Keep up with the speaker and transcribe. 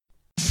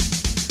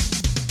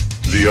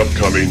The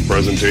upcoming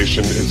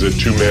presentation is a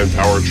two-man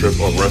power trip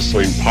of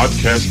wrestling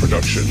podcast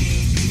production.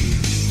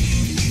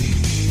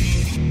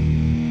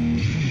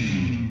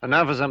 And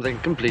now for something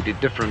completely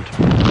different.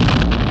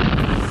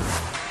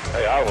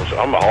 Hey,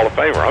 I'm a Hall of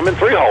Famer. I'm in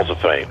 3 Halls of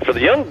Fame. For the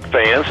young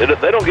fans,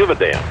 they don't give a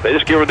damn. They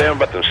just give a damn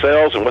about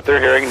themselves and what they're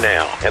hearing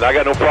now. And I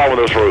got no problem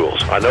with those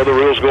rules. I know the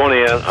rules going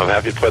in. I'm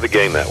happy to play the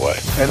game that way.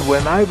 And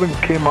when Ivan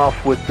came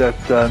off with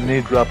that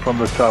knee drop from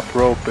the top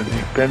rope and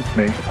he pinned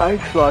me, I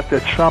thought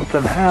that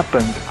something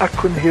happened. I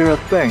couldn't hear a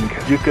thing.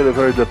 You could have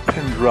heard the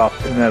pin drop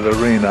in that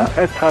arena.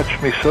 It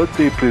touched me so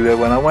deeply that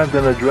when I went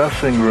in the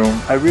dressing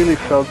room, I really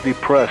felt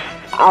depressed.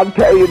 I'll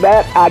tell you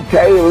that. I'll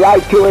tell you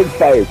right to his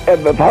face.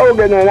 If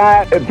Hogan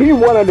and if he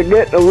wanted to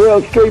get in a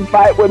real street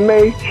fight with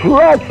me,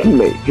 trust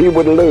me, he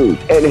would lose,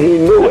 and he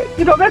knew it.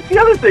 You know, that's the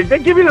other thing. They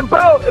give you the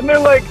belt, and they're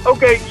like,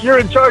 okay, you're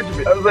in charge of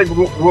it. I was like,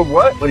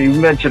 what? When you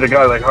mention a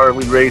guy like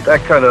Harley Race,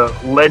 that kind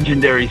of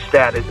legendary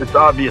status, it's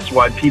obvious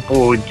why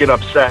people would get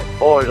upset. As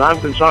far as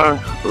I'm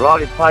concerned,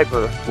 Roddy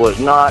Piper was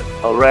not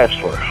a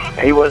wrestler.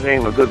 He wasn't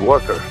even a good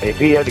worker. If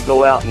he had to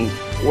go out and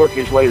work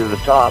his way to the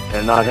top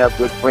and not have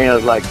good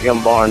friends like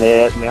Jim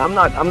Barnett. I mean, I'm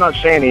not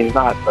saying he's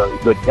not a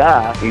good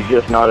guy. He's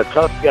just not a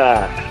tough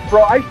guy.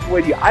 Bro, I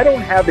swear to you, I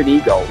don't have an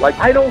ego. Like,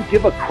 I don't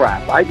give a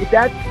crap.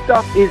 That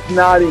stuff is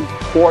not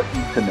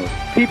important to me.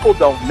 People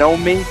don't know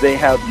me. They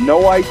have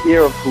no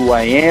idea of who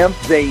I am.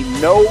 They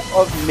know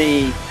of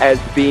me as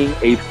being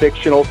a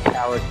fictional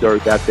character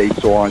that they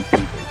saw on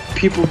TV.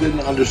 People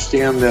didn't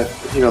understand that,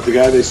 the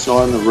guy they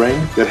saw in the ring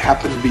that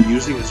happened to be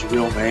using his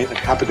real name and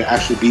happened to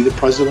actually be the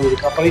president of the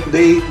company,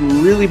 they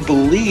really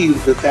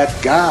believed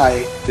that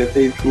guy that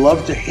they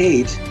loved to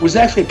hate was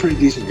actually a pretty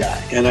decent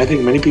guy. And I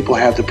think many people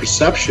have the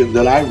perception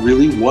that I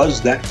really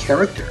was that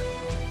character.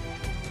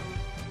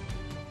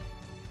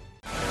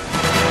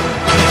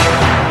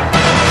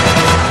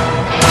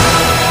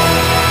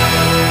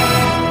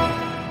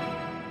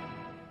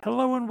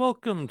 Hello and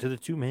welcome to the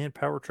two-man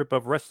power trip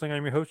of wrestling.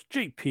 I'm your host,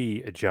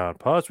 JP John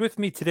Paz. With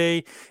me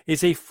today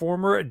is a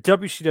former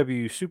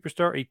WCW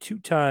superstar, a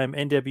two-time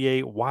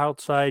NWA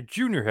Wildside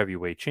Junior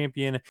Heavyweight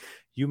Champion.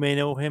 You may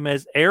know him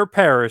as Air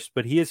Paris,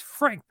 but he is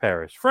Frank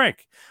Paris.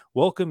 Frank,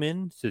 welcome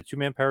in to the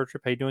two-man power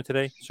trip. How you doing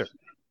today, sir?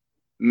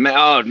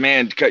 Oh,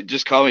 man,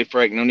 just call me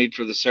Frank. No need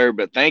for the sir,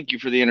 but thank you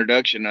for the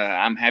introduction.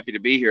 I'm happy to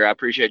be here. I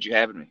appreciate you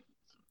having me.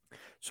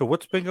 So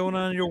what's been going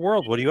on in your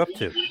world? What are you up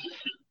to?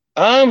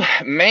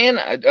 Man,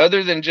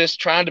 other than just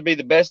trying to be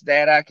the best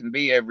dad I can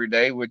be every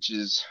day, which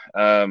is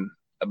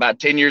about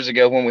 10 years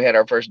ago when we had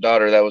our first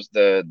daughter, that was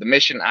the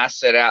mission I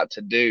set out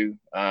to do.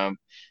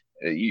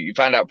 You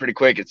find out pretty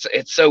quick.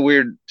 It's so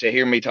weird to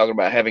hear me talking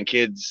about having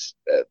kids,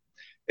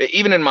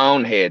 even in my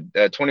own head.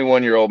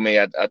 21-year-old me,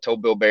 I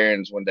told Bill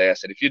Behrens one day, I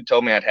said, if you'd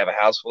told me I'd have a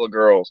house full of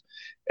girls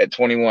at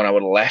 21, I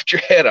would have laughed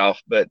your head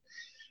off. But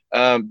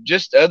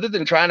just other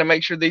than trying to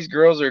make sure these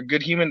girls are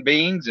good human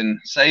beings and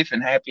safe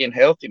and happy and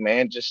healthy,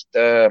 man, just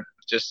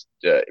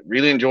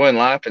really enjoying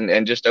life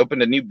and just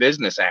opened a new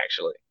business,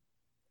 actually.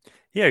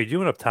 Yeah. Are you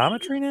doing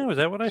optometry now? Is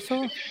that what I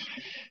saw?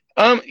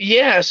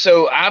 Yeah.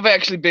 So I've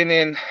actually been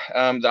in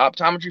the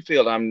optometry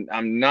field.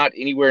 I'm not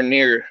anywhere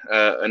near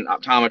an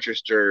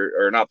optometrist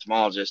or an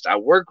ophthalmologist. I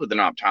work with an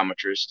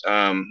optometrist.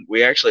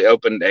 We actually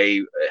opened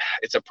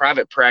it's a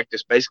private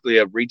practice, basically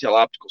a retail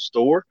optical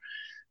store.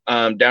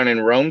 Down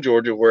in Rome,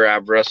 Georgia, where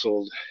I've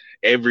wrestled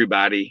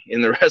everybody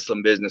in the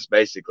wrestling business,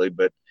 basically.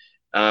 But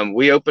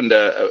we opened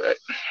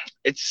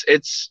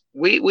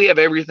we have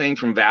everything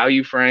from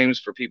value frames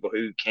for people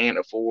who can't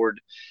afford,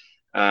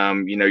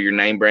 your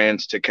name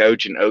brands to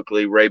Coach and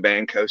Oakley,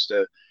 Ray-Ban,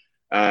 Costa.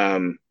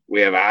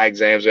 We have eye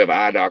exams. We have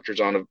eye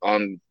doctors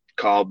on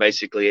call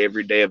basically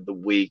every day of the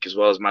week, as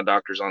well as my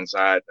doctors on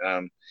site.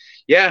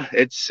 Yeah,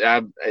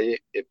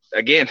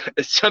 again,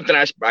 it's something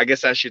I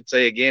guess I should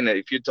say again.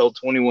 If you told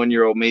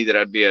 21-year-old me that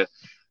I'd be a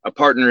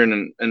partner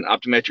in an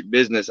optometric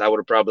business, I would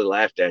have probably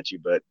laughed at you.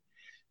 But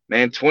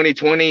man,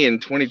 2020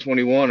 and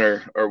 2021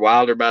 are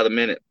wilder by the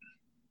minute.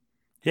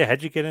 Yeah,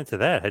 how'd you get into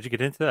that? How'd you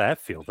get into that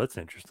field? That's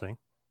interesting.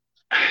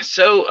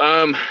 So,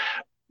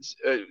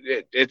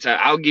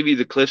 I'll give you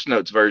the Cliff's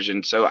Notes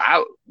version. So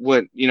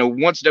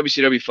once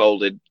WCW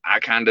folded, I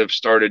kind of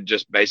started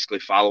just basically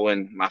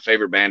following my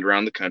favorite band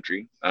around the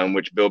country,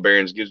 which Bill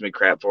Behrens gives me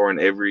crap for in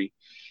every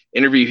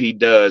interview he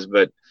does.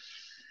 But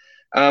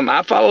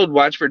I followed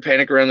Widespread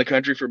Panic around the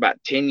country for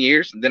about 10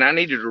 years. And then I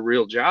needed a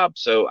real job.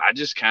 So I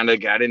just kind of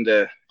got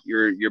into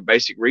your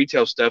basic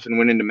retail stuff and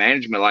went into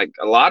management like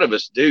a lot of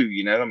us do.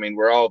 I mean,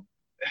 we're all,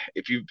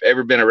 if you've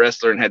ever been a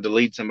wrestler and had to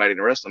lead somebody in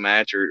a wrestling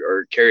match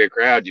or carry a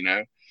crowd,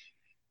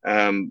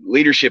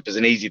 leadership is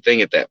an easy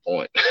thing at that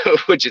point,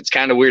 which it's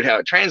kind of weird how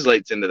it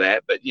translates into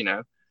that, but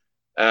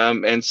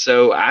and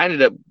so I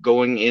ended up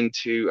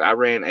I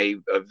ran a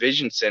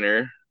vision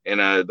center in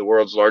the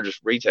world's largest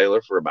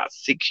retailer for about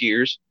 6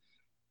 years.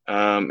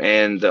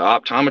 And the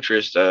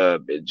optometrist,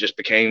 it just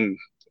became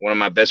one of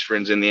my best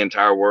friends in the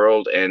entire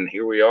world. And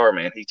here we are,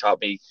 man. He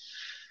taught me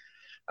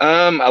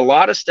a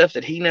lot of stuff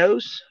that he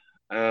knows.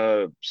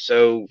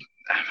 So,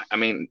 I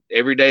mean,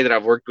 every day that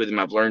I've worked with him,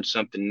 I've learned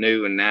something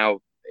new. And now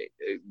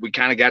we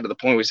kind of got to the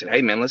point where we said,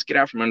 hey, man, let's get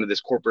out from under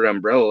this corporate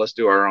umbrella. Let's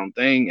do our own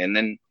thing. And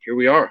then here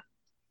we are.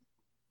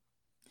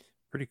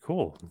 Pretty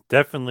cool.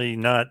 Definitely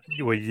not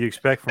what you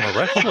expect from a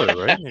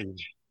wrestler, right?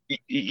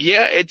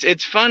 Yeah,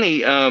 it's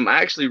funny.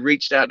 I actually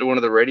reached out to one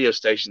of the radio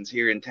stations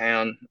here in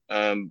town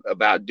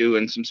about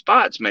doing some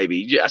spots.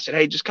 Maybe I said,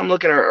 "Hey, just come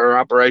look at our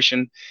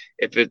operation.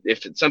 If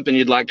it's something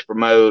you'd like to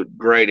promote,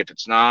 great. If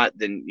it's not,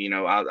 then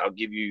I'll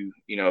give you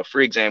a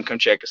free exam. Come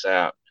check us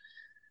out."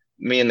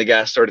 Me and the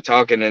guy started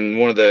talking, and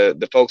one of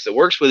the folks that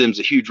works with him is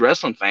a huge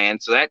wrestling fan,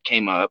 so that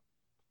came up.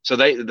 So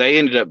they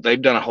ended up,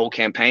 they've done a whole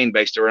campaign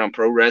based around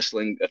pro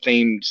wrestling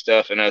themed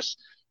stuff and us,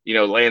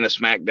 laying the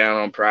smack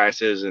down on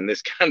prices and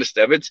this kind of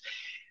stuff.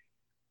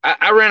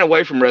 I ran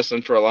away from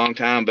wrestling for a long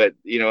time, but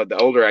the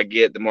older I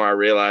get, the more I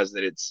realize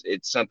that it's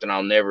something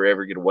I'll never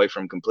ever get away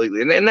from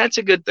completely, and that's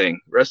a good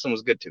thing. Wrestling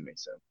was good to me.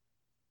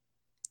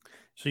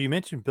 So you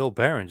mentioned Bill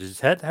Behrens. Is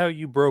that how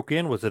you broke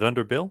in? Was it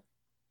under Bill?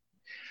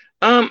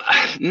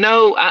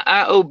 No,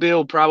 I owe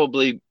Bill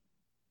probably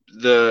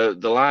the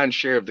lion's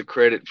share of the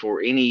credit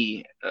for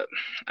any.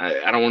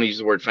 I don't want to use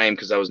the word fame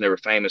because I was never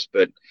famous,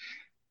 but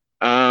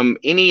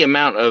any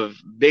amount of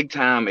big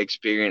time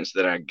experience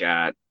that I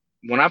got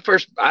when I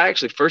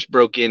actually first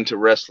broke into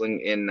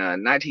wrestling in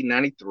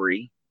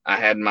 1993. I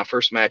had my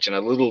first match in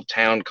a little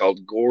town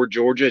called Gore,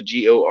 Georgia,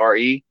 Gore,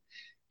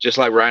 just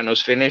like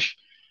Rhino's finish,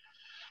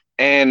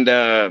 and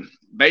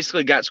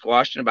basically got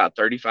squashed in about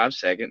 35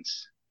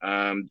 seconds.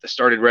 I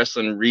started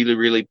wrestling really,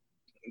 really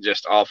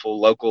just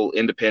awful local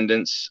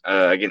independents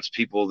against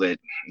people that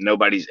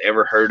nobody's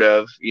ever heard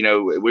of.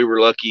 We were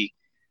lucky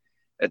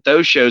at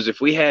those shows if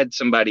we had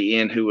somebody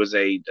in who was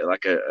an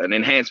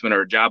enhancement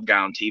or a job guy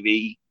on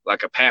TV,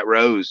 like a Pat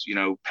Rose.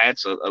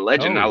 Pat's a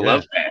legend. I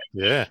love Pat.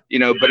 Yeah.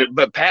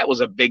 But Pat was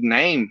a big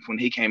name when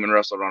he came and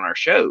wrestled on our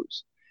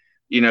shows.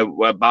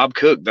 Bob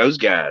Cook, those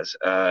guys.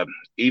 There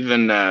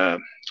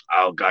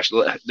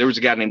was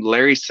a guy named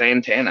Larry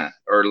Santana,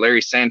 or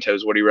Larry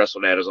Santos, what he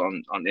wrestled at is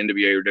on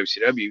NWA or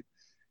WCW.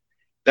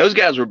 Those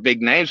guys were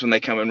big names when they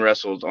come and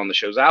wrestled on the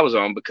shows I was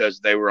on because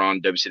they were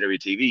on WCW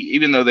TV,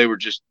 even though they were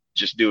just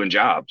doing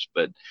jobs.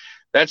 But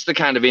that's the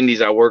kind of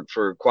indies I worked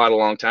for quite a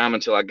long time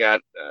until I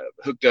got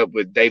hooked up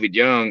with David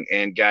Young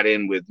and got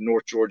in with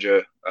North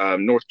Georgia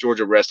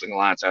Wrestling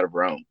Alliance out of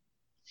Rome.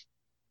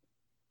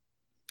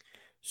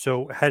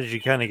 So how did you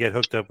kind of get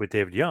hooked up with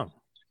David Young?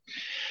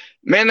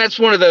 Man, that's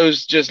one of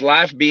those just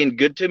life being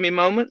good to me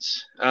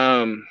moments.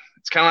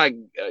 It's kind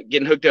of like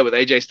getting hooked up with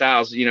AJ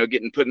Styles,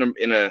 putting them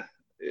in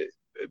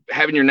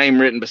having your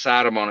name written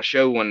beside him on a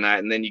show one night,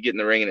 and then you get in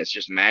the ring and it's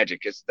just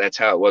magic. That's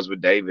how it was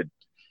with David.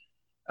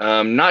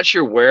 Not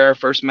sure where our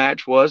first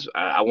match was.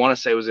 I want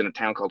to say it was in a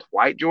town called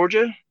White,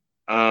 Georgia,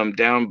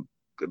 down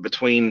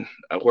between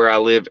where I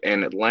live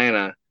and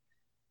Atlanta.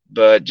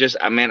 But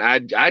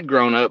I'd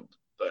grown up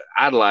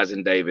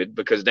idolizing David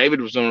because David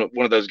was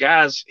one of those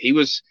guys. He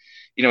was,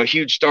 a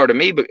huge star to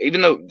me, but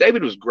even though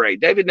David was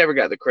great, David never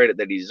got the credit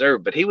that he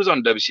deserved, but he was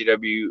on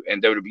WCW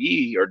and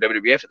WWE or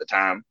WWF at the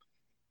time,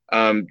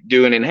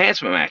 doing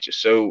enhancement matches.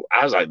 So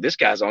I was like, this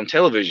guy's on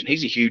television.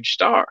 He's a huge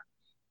star,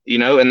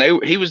 and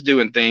he was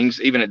doing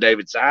things even at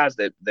David's size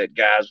that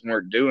guys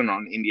weren't doing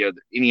on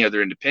any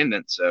other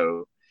independent.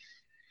 So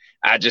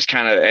I just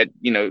kind of at,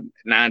 9,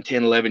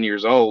 10, 11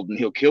 years old, and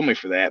he'll kill me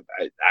for that.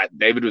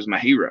 David was my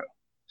hero.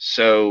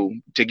 So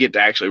to get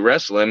to actually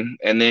wrestle him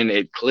and then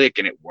it click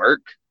and it work,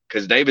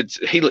 because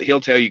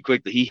he'll tell you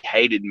quickly he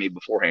hated me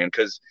beforehand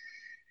because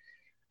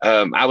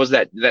I was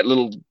that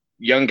little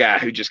young guy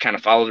who just kind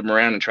of followed him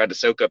around and tried to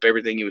soak up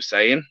everything he was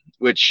saying,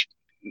 which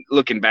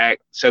looking back,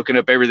 soaking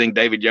up everything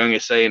David Young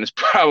is saying is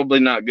probably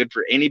not good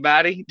for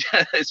anybody,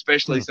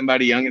 especially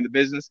somebody young in the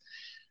business.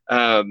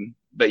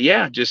 But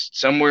yeah, just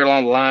somewhere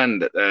along the line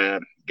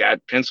that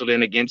got penciled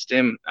in against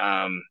him.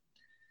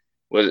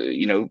 Was,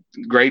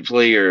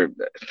 gratefully or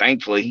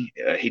thankfully,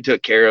 he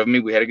took care of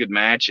me. We had a good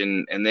match,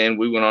 and then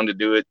we went on to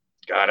do it,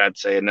 God, I'd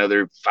say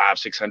another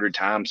 500-600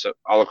 times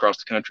all across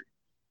the country.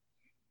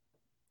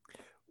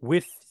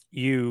 With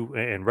you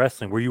and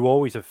wrestling, were you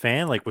always a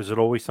fan? Like, was it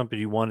always something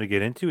you wanted to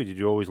get into? Did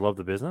you always love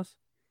the business?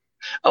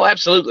 Oh,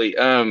 absolutely.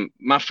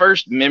 My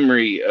first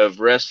memory of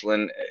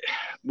wrestling,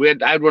 I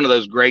had one of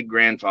those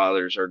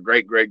great-grandfathers or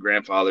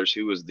great-great-grandfathers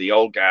who was the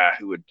old guy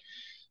who would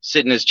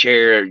sit in his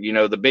chair,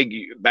 the big,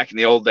 back in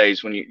the old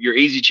days when your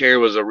easy chair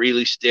was a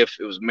really stiff,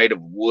 it was made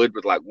of wood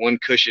with like one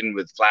cushion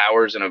with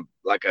flowers and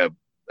a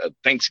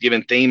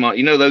Thanksgiving theme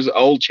on, those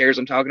old chairs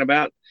I'm talking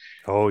about.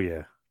 Oh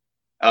yeah.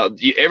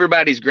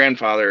 Everybody's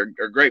grandfather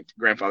or great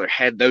grandfather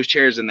had those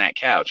chairs in that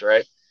couch,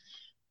 right?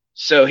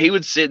 So he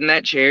would sit in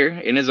that chair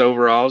in his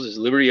overalls, his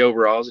Liberty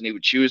overalls, and he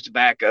would chew his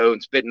tobacco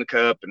and spit in the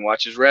cup and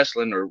watch his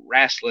wrestling, or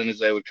wrestling as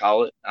they would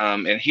call it.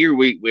 And here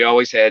we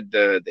always had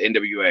the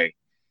NWA.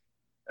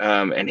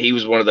 And he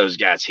was one of those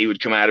guys. He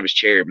would come out of his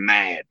chair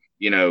mad,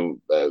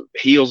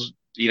 heels,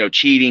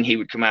 cheating. He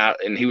would come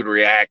out and he would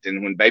react.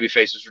 And when baby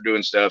faces were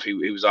doing stuff,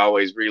 he was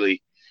always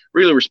really,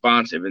 really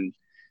responsive. And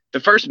the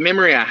first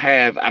memory I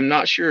have, I'm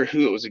not sure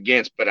who it was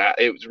against, but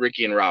it was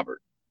Ricky and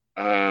Robert.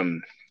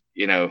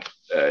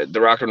 the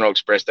Rock and Roll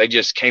Express, they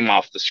just came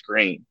off the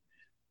screen.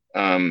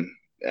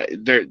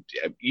 They're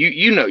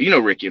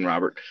Ricky and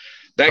Robert.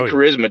 That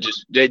charisma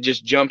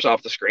just jumps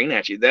off the screen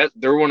at you. That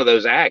they're one of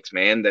those acts,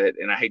 man.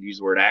 And I hate to use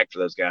the word act for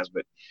those guys,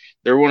 but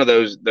they're one of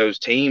those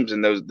teams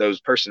and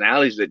those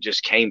personalities that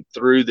just came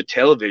through the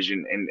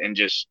television and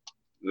just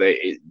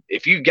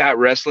if you got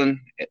wrestling,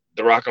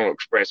 the Rock and Roll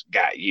Express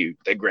got you.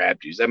 They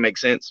grabbed you. Does that make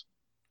sense?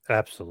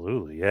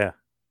 Absolutely, yeah.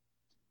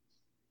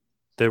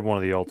 They're one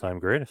of the all-time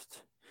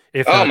greatest.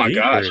 Oh my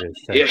gosh,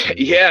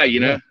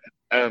 yeah.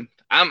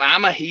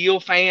 I'm a heel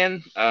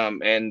fan,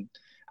 and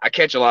I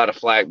catch a lot of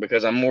flack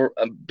because I'm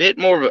a bit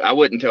more of I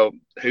wouldn't tell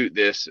Hoot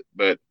this,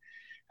 but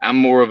I'm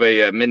more of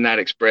a Midnight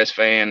Express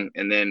fan.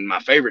 And then my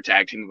favorite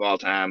tag team of all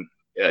time,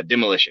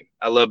 Demolition.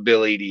 I love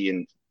Bill Eadie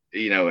and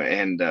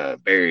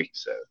Barry.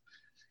 So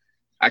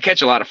I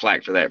catch a lot of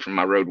flack for that from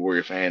my Road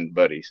Warrior fan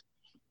buddies.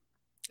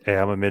 Hey,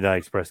 I'm a Midnight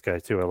Express guy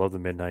too. I love the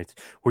Midnights.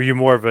 Were you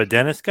more of a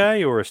Dennis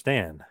guy or a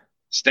Stan?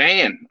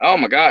 Stan. Oh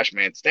my gosh,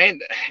 man.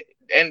 Stan.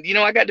 And,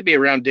 I got to be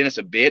around Dennis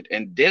a bit,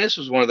 and Dennis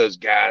was one of those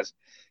guys.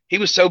 He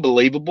was so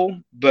believable,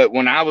 but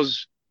when I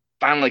was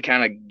finally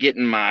kind of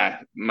getting my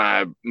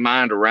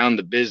mind around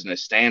the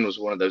business, Stan was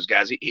one of those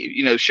guys.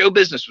 Show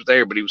business was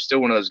there, but he was still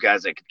one of those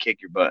guys that could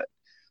kick your butt.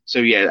 So,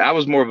 yeah, I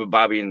was more of a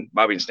Bobby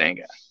and Stan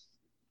guy.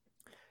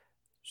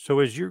 So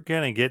as you're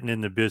kind of getting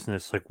in the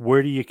business, like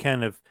where do you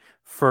kind of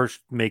first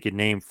make a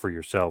name for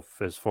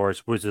yourself as far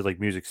as, was it like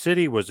Music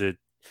City? Was it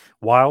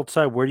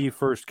Wildside? Where do you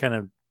first kind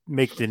of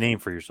make the name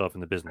for yourself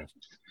in the business?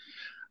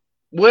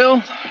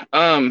 Well,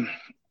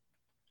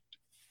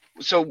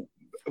 so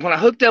when I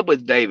hooked up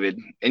with David,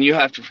 and you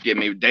have to forgive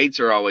me,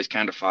 dates are always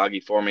kind of foggy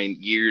for me,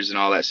 years and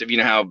all that stuff. You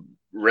know how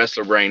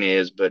wrestler brain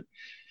is. But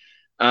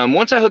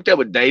once I hooked up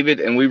with David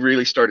and we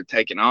really started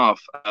taking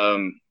off,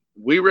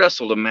 we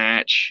wrestled a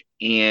match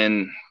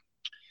in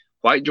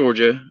White,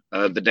 Georgia,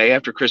 the day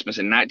after Christmas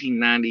in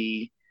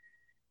 1990.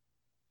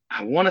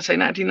 I want to say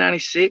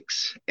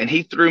 1996, and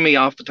he threw me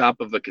off the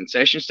top of a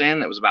concession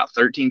stand that was about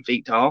 13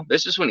 feet tall.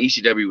 This is when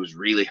ECW was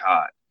really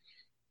hot.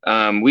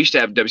 We used to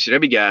have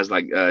WCW guys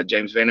like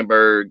James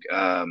Vandenberg,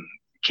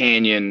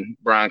 Canyon,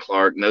 Brian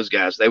Clark, and those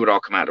guys. They would all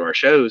come out to our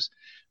shows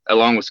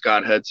along with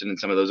Scott Hudson and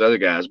some of those other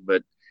guys.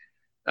 But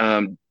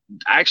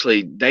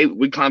actually,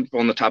 we climbed up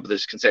on the top of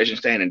this concession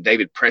stand, and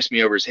David pressed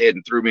me over his head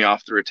and threw me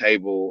off through a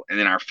table. And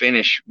then our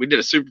finish, we did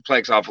a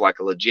superplex off like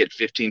a legit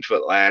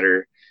 15-foot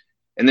ladder.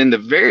 And then the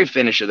very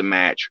finish of the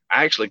match,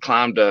 I actually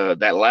climbed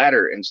that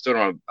ladder and stood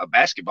on a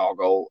basketball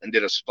goal and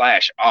did a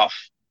splash off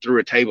through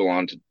a table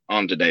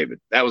onto David.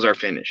 That was our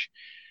finish.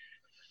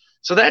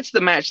 So that's the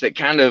match that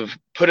kind of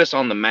put us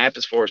on the map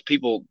as far as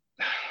people.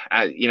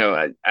 I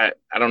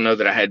don't know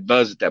that I had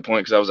buzz at that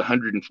point because I was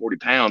 140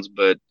 pounds,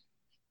 but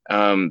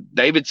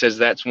David says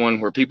that's one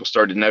where people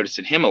started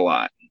noticing him a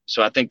lot.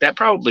 So I think that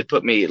probably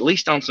put me at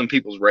least on some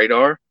people's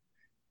radar.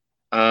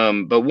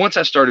 But once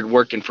I started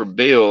working for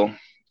Bill,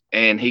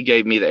 and he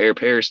gave me the Air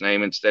Paris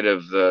name instead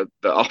of the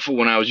awful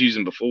one I was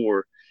using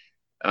before.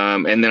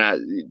 And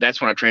then that's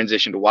when I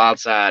transitioned to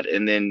Wildside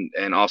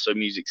and also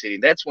Music City.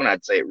 That's when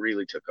I'd say it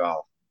really took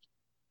off.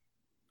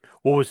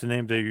 What was the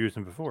name they were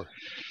using before?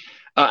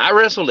 I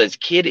wrestled as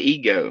Kid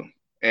Ego,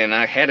 and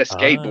I had a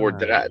skateboard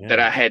that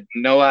I had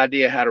no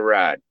idea how to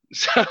ride.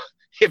 So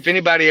if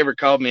anybody ever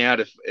called me out,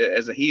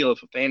 as a heel,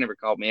 if a fan ever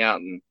called me out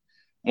and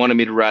wanted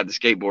me to ride the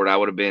skateboard, I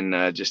would have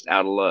been just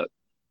out of luck.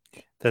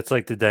 That's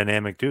like the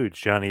dynamic dudes,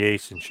 Johnny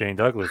Ace and Shane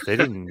Douglas. They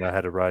didn't know how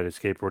to ride a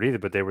skateboard either,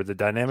 but they were the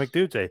dynamic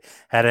dudes. They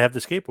had to have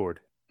the skateboard.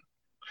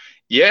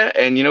 Yeah,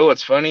 and you know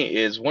what's funny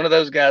is one of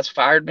those guys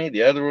fired me.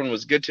 The other one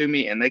was good to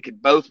me, and they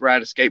could both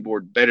ride a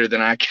skateboard better than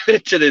I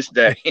could to this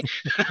day.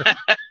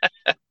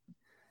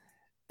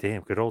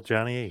 Damn, good old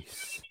Johnny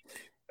Ace.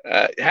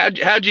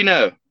 How'd you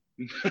know?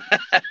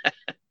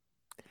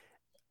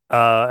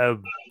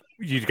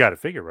 You got to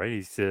figure, right?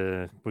 He's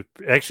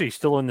actually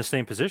still in the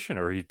same position,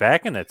 or he's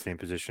back in that same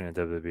position in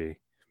WWE.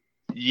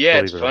 Yeah,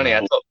 it's funny.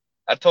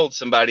 I told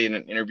somebody in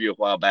an interview a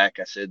while back,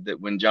 I said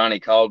that when Johnny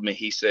called me,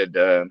 he said,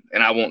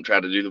 and I won't try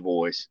to do the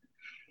voice.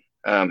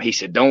 He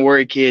said, "Don't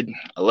worry, kid.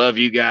 I love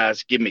you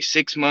guys. Give me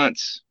 6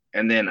 months,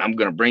 and then I'm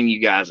going to bring you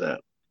guys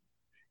up."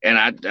 And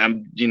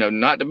I'm,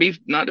 not to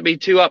be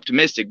too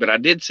optimistic, but I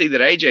did see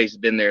that AJ's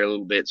been there a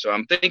little bit, so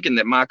I'm thinking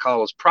that my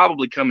call is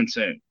probably coming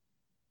soon.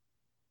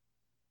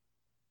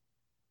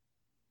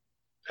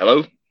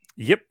 Hello?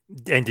 Yep.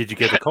 And did you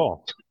get the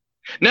call?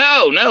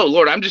 No,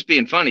 Lord, I'm just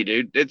being funny,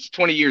 dude. It's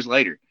 20 years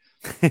later.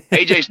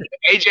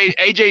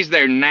 AJ's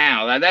there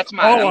now. That's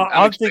my. Oh,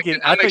 I'm thinking.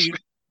 I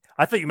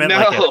thought you meant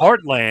like at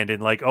Heartland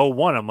in like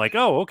 01. I'm like,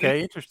 oh,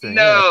 okay, interesting.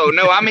 No,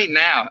 I mean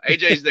now.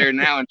 AJ's there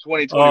now in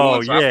 2021.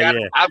 Oh, so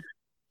yeah.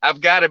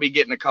 I've got to be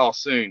getting a call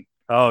soon.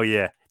 Oh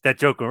yeah, that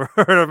joke.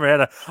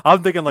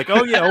 I'm thinking like,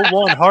 oh yeah,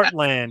 01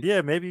 Heartland.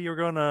 Yeah, maybe you're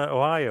going to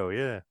Ohio.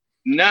 Yeah.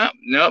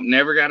 Nope,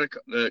 never got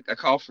a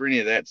call for any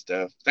of that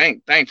stuff.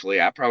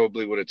 Thankfully, I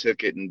probably would have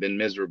took it and been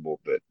miserable,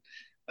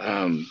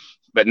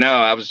 but no,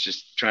 I was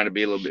just trying to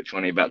be a little bit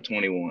funny about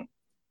 21.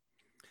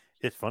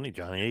 It's funny,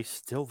 Johnny Ace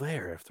still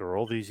there after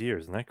all these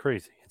years. Isn't that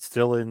crazy?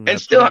 Still in and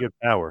still pretty good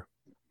power.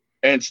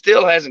 And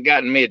still hasn't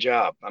gotten me a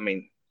job. I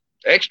mean,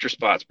 extra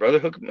spots, brother.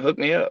 Hook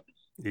me up.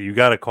 You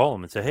got to call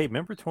him and say, hey,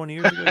 remember 20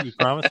 years ago you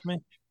promised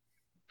me?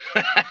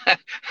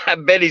 I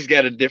bet he's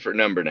got a different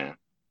number now.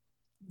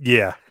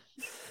 Yeah,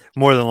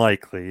 more than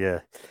likely,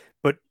 yeah.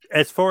 But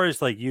as far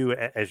as like you,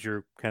 as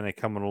you're kind of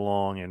coming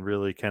along and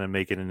really kind of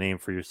making a name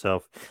for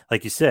yourself,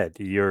 like you said,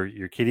 your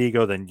Kid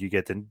Ego, then you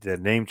get the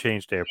name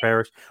change to Air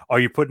Paris. Are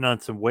you putting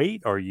on some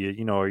weight? Are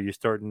you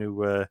starting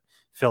to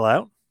fill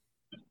out?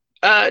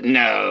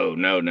 No.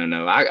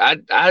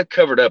 I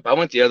covered up. I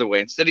went the other way.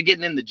 Instead of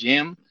getting in the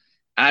gym,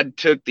 I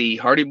took the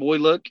Hardy Boy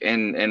look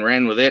and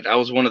ran with it. I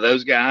was one of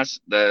those guys,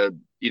 the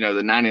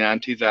 99,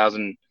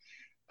 2000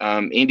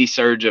 indie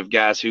surge of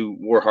guys who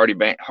wore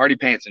Hardy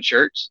pants and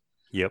shirts.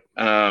 Yep.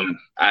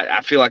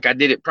 I feel like I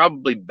did it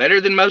probably better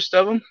than most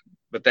of them,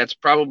 but that's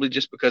probably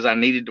just because I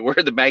needed to wear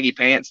the baggy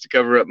pants to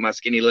cover up my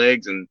skinny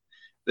legs and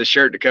the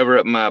shirt to cover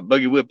up my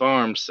buggy whip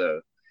arms. So,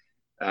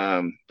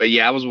 but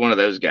yeah, I was one of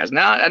those guys.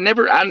 Now I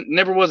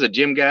never was a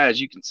gym guy. As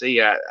you can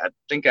see, I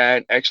think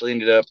I actually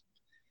ended up,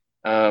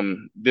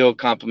 Bill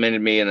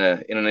complimented me in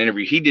an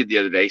interview he did the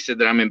other day. He said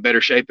that I'm in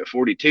better shape at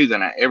 42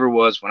 than I ever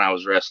was when I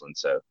was wrestling.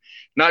 So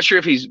not sure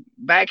if he's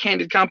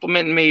backhanded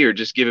complimenting me or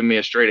just giving me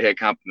a straight ahead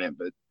compliment,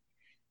 but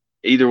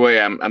either way,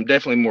 I'm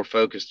definitely more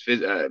focused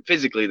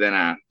physically than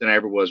I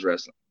ever was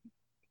wrestling.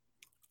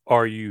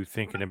 Are you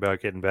thinking about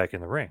getting back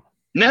in the ring?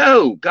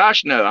 No,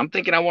 gosh, no. I'm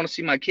thinking I want to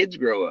see my kids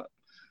grow up.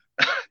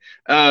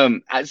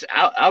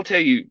 I'll tell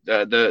you,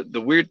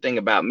 the weird thing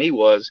about me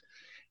was,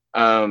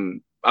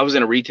 I was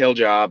in a retail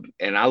job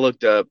and I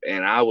looked up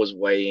and I was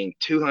weighing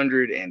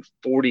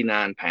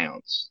 249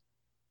 pounds.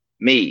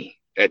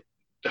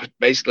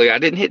 Basically, I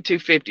didn't hit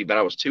 250, but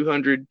I was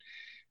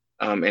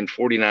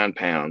 249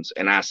 pounds.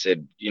 And I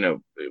said,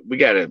 we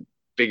got to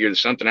figure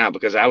something out,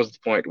 because I was at the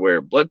point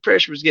where blood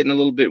pressure was getting a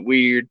little bit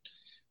weird.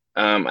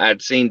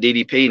 I'd seen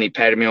DDP and he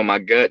patted me on my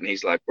gut and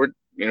he's like, what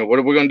are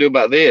we going to do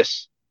about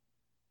this?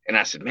 And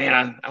I said,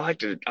 man, I like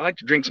to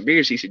drink some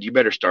beers. He said, you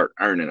better start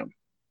earning them.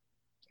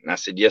 And I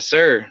said, yes,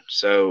 sir.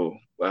 So,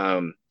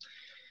 man,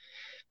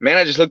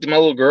 I just looked at my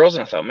little girls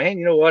and I thought, man,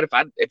 you know what? If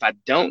I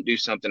don't do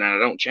something and I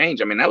don't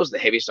change, I mean, that was the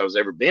heaviest I was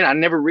ever been. I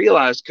never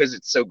realized, because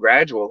it's so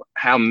gradual,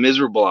 how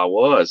miserable I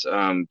was,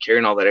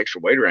 carrying all that extra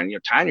weight around.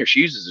 Tying your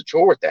shoes is a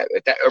chore at that,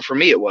 or for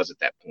me, it was at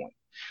that point.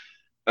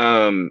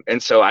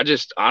 And so I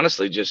just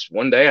honestly, just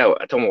one day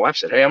I told my wife, I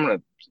said, hey, I'm going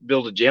to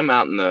build a gym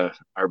out in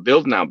our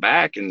building out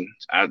back. And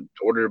I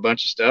ordered a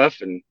bunch of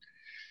stuff and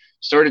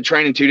started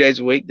training 2 days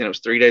a week. Then it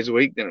was 3 days a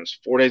week. Then it was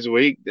 4 days a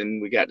week.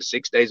 Then we got to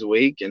 6 days a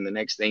week. And the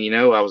next thing you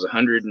know, I was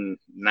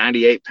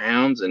 198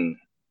 pounds and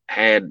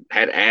had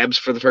abs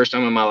for the first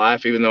time in my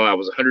life, even though I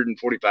was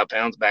 145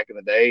 pounds back in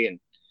the day. And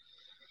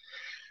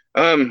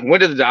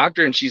went to the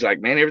doctor and she's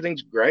like, man,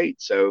 everything's great.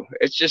 So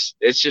it's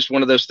just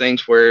one of those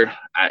things where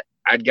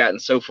I'd gotten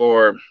so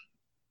far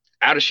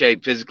out of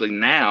shape physically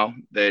now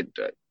that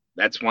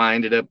that's why I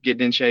ended up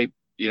getting in shape,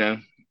 at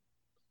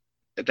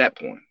that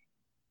point.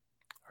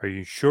 Are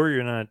you sure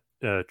you're not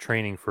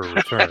training for a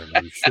return?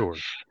 Are you sure?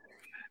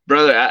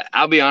 Brother,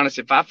 I'll be honest.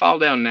 If I fall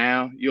down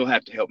now, you'll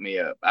have to help me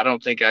up. I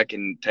don't think I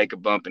can take a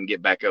bump and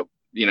get back up,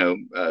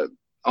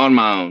 on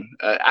my own.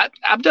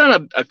 I've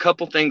done a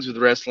couple things with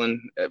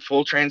wrestling.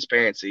 Full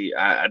transparency,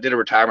 I did a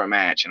retirement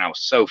match and I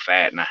was so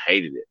fat and I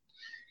hated it.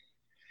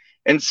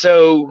 And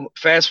so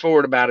fast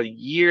forward about a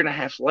year and a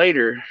half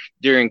later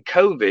during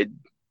COVID,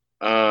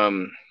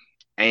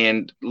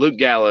 and Luke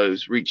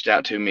Gallows reached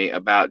out to me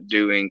about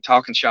doing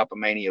Talking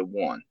Shop-A-Mania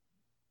 1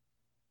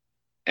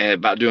 and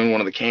about doing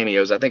one of the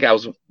cameos. I think I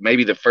was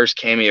maybe the first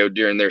cameo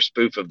during their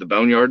spoof of the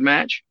Boneyard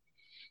match,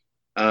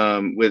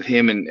 with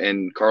him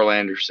and Carl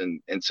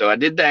Anderson. And so I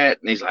did that.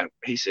 And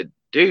he said,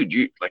 dude,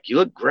 you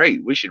look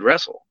great. We should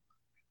wrestle.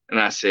 And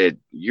I said,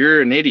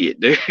 you're an idiot,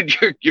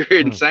 dude. You're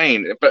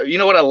insane. But you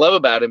know what I love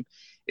about him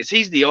is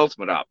he's the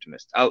ultimate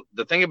optimist.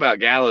 The thing about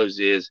Gallows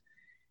is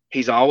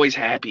he's always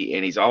happy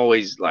and he's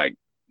always like,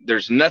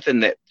 there's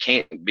nothing that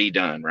can't be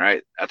done,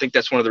 right? I think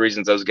that's one of the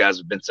reasons those guys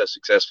have been so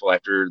successful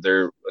after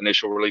their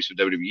initial release with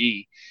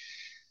WWE.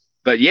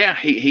 But yeah,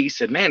 he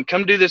said, man,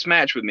 come do this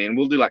match with me and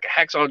we'll do like a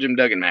Hacksaw Jim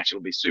Duggan match.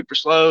 It'll be super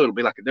slow. It'll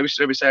be like a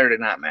WCW Saturday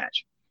Night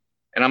match.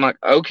 And I'm like,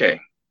 okay,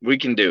 we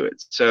can do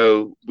it.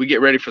 So we get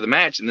ready for the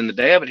match. And then the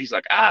day of it, he's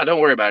like, don't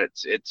worry about it.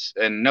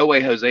 And No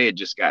Way Jose had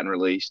just gotten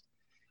released.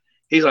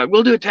 He's like,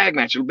 we'll do a tag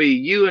match. It'll be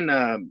you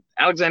and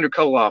Alexander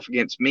Koloff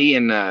against me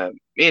and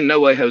No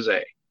Way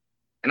Jose.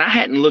 And I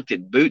hadn't looked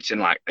at boots in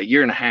like a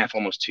year and a half,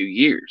 almost 2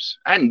 years.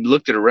 I hadn't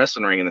looked at a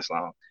wrestling ring in this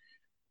long.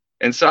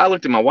 And so I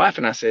looked at my wife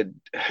and I said,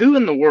 who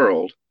in the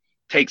world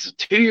takes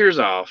 2 years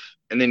off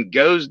and then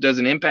does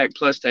an Impact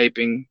Plus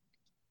taping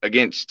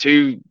against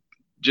two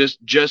just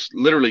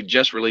literally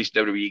just released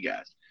WWE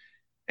guys?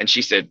 And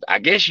she said, I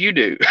guess you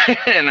do.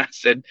 And I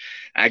said,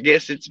 I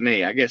guess it's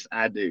me. I guess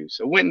I do.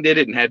 So went and did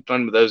it and had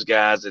fun with those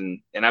guys.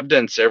 And I've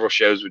done several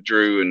shows with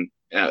Drew and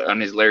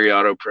on his Larry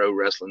Auto Pro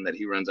Wrestling that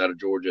he runs out of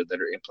Georgia that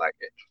are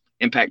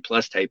Impact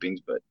Plus tapings.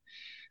 But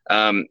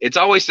It's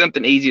always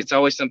something easy. It's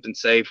always something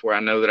safe where I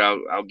know that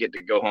I'll get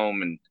to go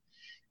home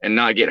and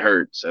not get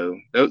hurt. So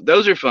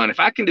those are fun. If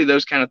I can do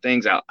those kind of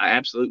things, I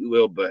absolutely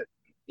will. But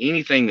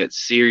anything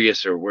that's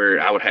serious or where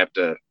I would have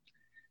to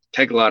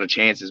take a lot of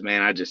chances,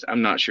 man,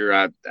 I'm not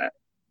sure.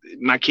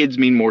 My kids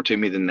mean more to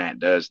me than that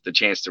does. The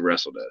chance to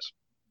wrestle does.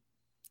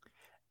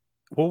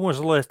 When was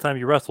the last time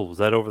you wrestled? Was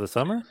that over the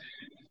summer?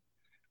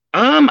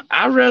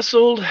 I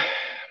wrestled.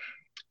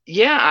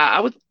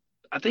 Yeah,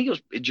 I think it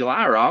was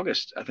July or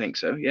August. I think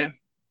so. Yeah.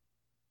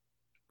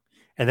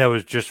 And that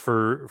was just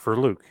for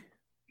Luke.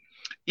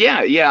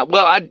 Yeah.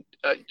 Well,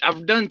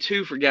 I've done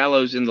 2 for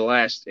Gallows in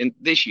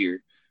this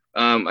year.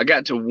 I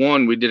got to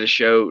 1. We did a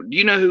show. Do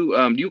you know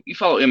who? You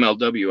follow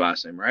MLW, I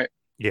assume, right?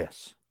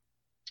 Yes.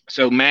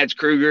 So Mads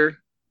Kruger,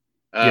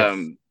 Yes.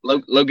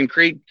 Logan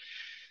Creed,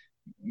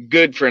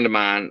 good friend of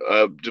mine,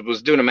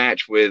 was doing a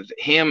match with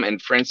him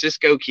and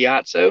Francisco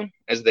Chiazzo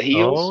as the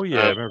heels. Oh yeah,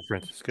 I remember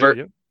Francisco.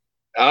 Yep.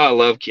 Oh, I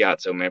love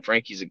Chiazzo, man.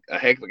 Frankie's a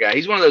heck of a guy.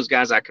 He's one of those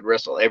guys I could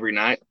wrestle every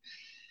night.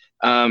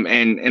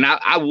 And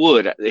I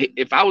would,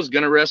 if I was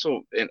going to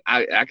wrestle and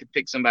I could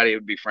pick somebody, it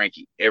would be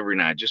Frankie every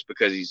night, just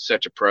because he's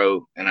such a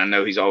pro. And I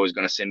know he's always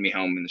going to send me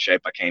home in the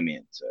shape I came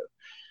in. So,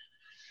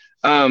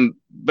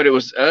 but it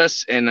was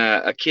us and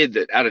a kid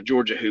that out of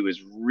Georgia who is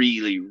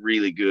really,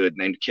 really good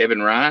named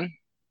Kevin Ryan.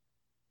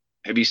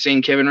 Have you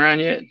seen Kevin Ryan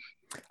yet?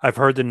 I've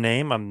heard the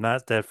name. I'm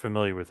not that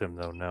familiar with him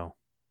though. No.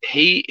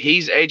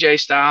 He's AJ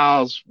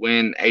Styles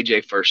when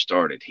AJ first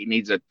started. He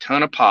needs a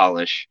ton of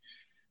polish.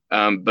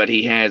 But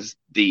he has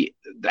the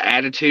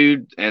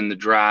attitude and the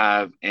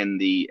drive and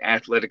the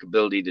athletic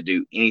ability to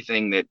do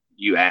anything that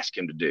you ask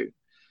him to do.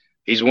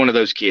 He's one of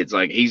those kids.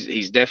 Like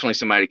he's definitely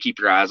somebody to keep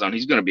your eyes on.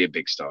 He's going to be a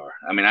big star.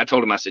 I mean, I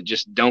told him, I said,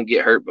 just don't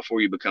get hurt before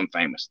you become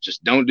famous.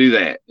 Just don't do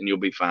that and you'll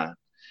be fine.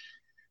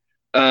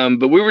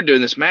 But we were doing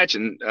this match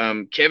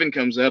and Kevin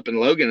comes up and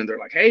Logan, and they're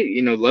like,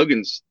 hey,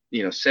 Logan's,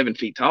 7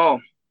 feet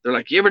tall. They're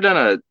like, you ever done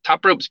a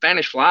top rope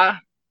Spanish fly?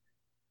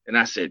 And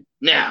I said,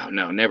 no,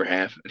 never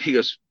have. And he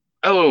goes,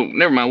 oh,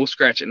 never mind, we'll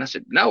scratch it. And I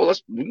said, no,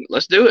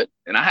 let's do it.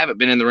 And I haven't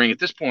been in the ring at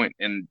this point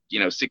in,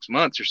 6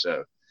 months or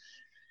so.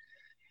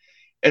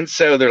 And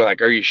so they're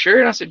like, are you sure?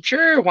 And I said,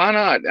 sure, why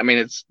not? I mean,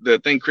 it's the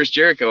thing Chris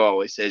Jericho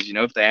always says,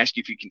 if they ask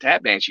you if you can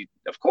tap dance, you,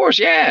 of course,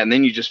 yeah. And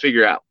then you just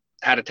figure out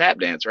how to tap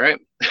dance, right?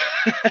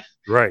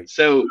 Right.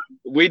 So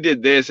we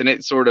did this, and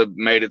it sort of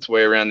made its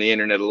way around the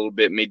internet a little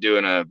bit, me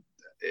doing a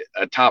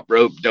top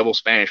rope double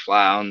Spanish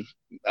fly on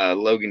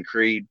Logan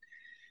Creed.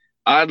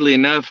 Oddly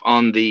enough,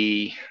 on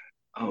the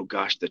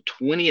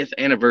 20th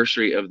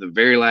anniversary of the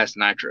very last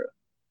Nitro.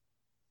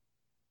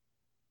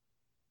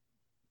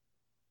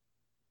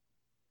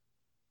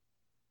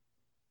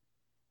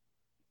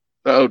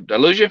 Oh, did I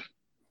lose you?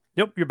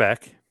 Yep, you're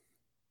back.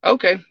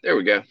 Okay, there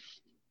we go.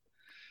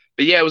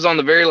 But yeah, it was on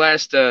the very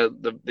last,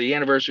 the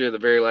anniversary of the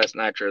very last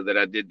Nitro that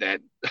I did that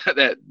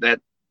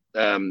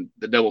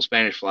the double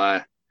Spanish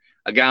fly.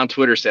 A guy on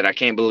Twitter said, I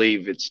can't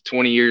believe it's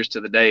 20 years to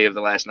the day of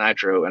the last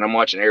Nitro, and I'm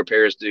watching Air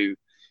Paris do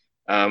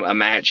a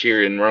match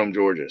here in Rome,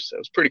 Georgia. So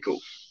it's pretty cool.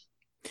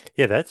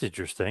 Yeah, that's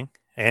interesting.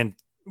 And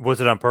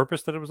was it on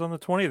purpose that it was on the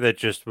 20th? That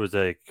just was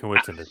a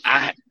coincidence.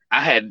 I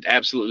had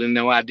absolutely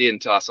no idea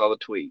until I saw the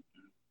tweet.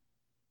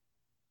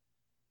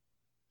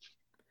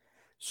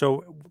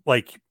 So,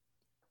 like,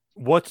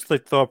 what's the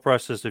thought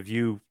process of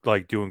you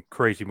like doing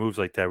crazy moves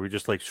like that? We're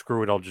just like,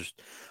 screw it,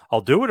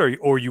 I'll do it,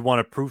 or you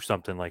want to prove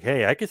something like,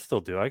 hey, I can still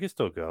go, I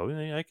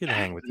can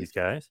hang with these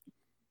guys.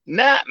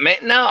 Nah, man,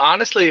 no,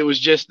 honestly, it was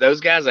just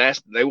those guys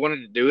asked, they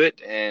wanted to do it,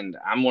 and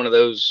I'm one of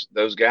those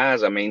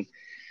guys. I mean,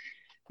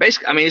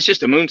 basically, it's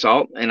just a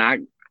moonsault, and I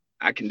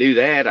can do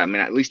that. I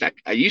mean, at least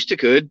I used to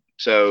could.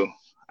 So,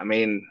 I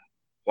mean,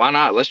 why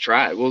not? Let's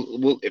try it.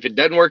 We'll if it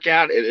doesn't work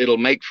out, it'll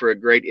make for a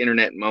great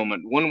internet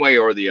moment, one way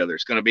or the other.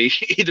 It's going to be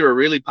either a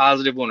really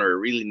positive one or a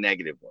really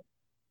negative one.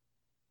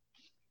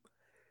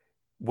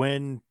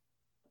 When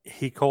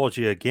he called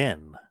you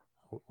again,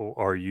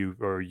 are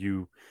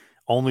you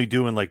only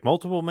doing like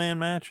multiple man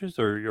matches,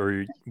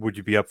 or would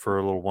you be up for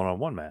a little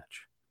one-on-one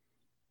match?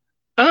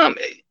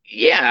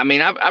 Yeah, I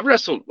mean, I've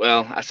wrestled.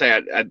 Well,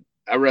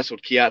 I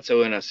wrestled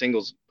Chiazzo in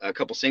a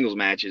couple singles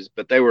matches,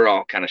 but they were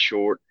all kind of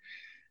short.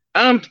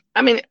 I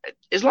mean,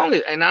 as long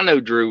as, and I know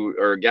Drew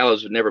or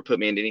Gallows would never put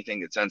me into anything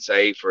that's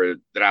unsafe or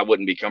that I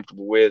wouldn't be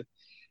comfortable with.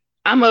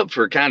 I'm up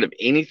for kind of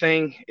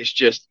anything. It's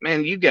just,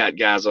 man, you got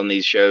guys on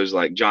these shows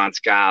like John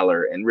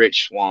Schuyler and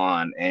Rich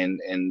Swann and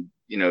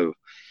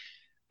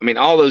I mean,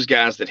 all those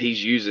guys that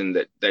he's using,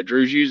 that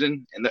Drew's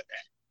using, and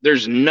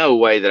there's no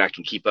way that I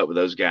can keep up with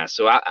those guys.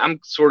 So I'm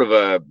sort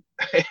of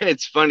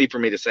it's funny for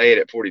me to say it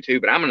at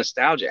 42, but I'm a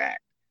nostalgia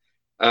act.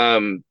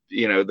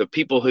 The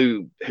people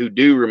who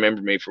do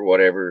remember me for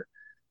whatever,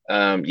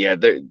 I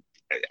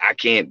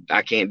can't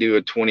do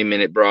a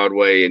 20-minute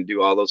Broadway and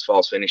do all those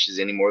false finishes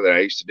anymore that I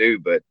used to do,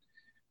 but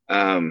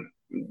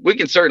we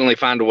can certainly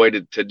find a way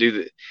to do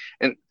that.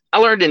 And I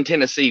learned in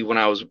Tennessee when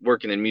I was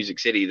working in Music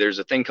City, there's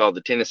a thing called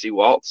the Tennessee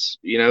Waltz,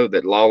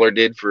 that Lawler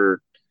did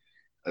for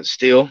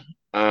Steel.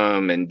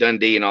 and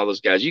Dundee and all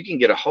those guys. You can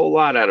get a whole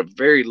lot out of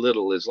very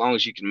little as long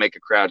as you can make a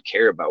crowd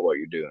care about what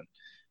you're doing.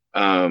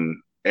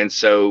 And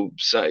so,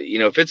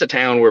 if it's a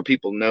town where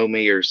people know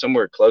me or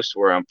somewhere close to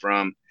where I'm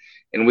from,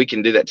 and we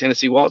can do that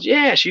Tennessee Waltz,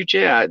 yeah, shoot,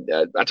 yeah.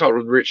 I talked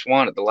with Rich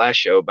Swan at the last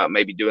show about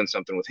maybe doing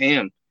something with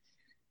him.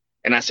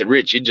 And I said,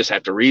 Rich, you just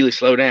have to really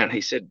slow down.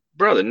 He said,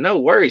 brother, no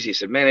worries. He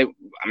said, man,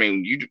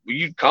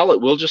 you call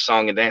it, we'll just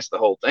song and dance the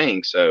whole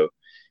thing. So,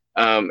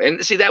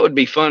 and see, that would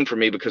be fun for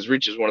me because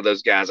Rich is one of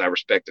those guys I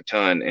respect a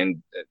ton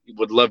and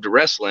would love to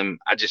wrestle him.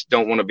 I just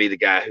don't want to be the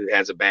guy who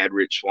has a bad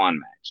Rich Swan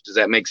match. Does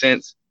that make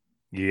sense?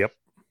 Yep.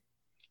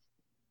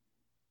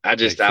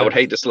 I would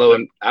hate to slow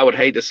him. I would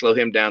hate to slow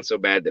him down so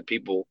bad that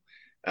people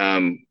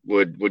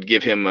would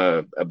give him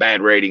a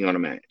bad rating on a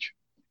match.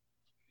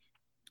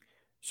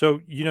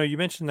 So, you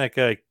mentioned that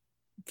guy,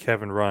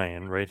 Kevin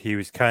Ryan, right? He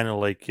was kind of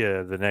like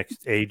the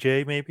next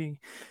AJ maybe,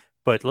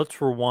 but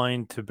let's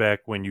rewind to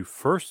back when you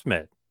first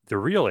met the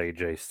real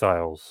AJ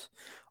Styles,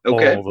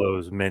 okay, all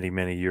those many,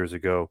 many years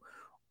ago.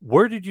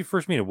 Where did you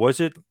first meet him? Was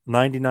it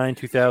 99,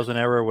 2000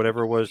 era,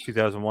 whatever it was,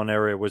 2001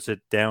 era? Was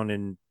it down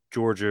in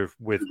Georgia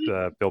with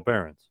Bill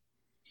Behrens?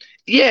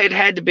 Yeah, it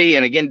had to be.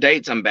 And again,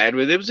 dates I'm bad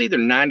with. It was either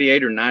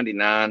 98 or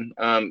 99.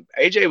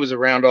 AJ was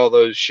around all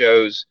those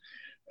shows.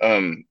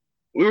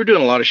 We were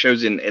doing a lot of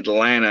shows in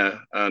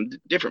Atlanta,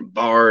 different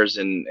bars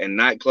and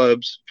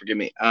nightclubs. Forgive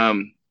me.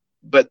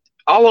 But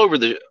all over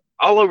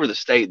the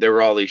state, there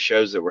were all these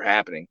shows that were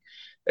happening.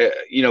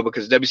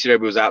 Because WCW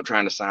was out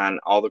trying to sign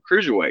all the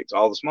cruiserweights,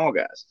 all the small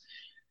guys.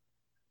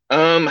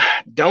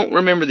 Don't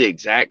remember the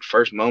exact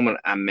first moment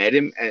I met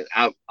him.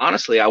 And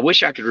honestly, I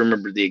wish I could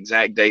remember the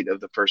exact date of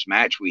the first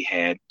match we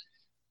had.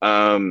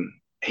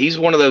 He's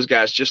one of those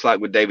guys, just like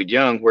with David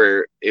Young,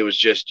 where it was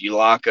just you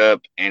lock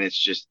up and it's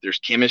just there's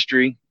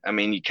chemistry. I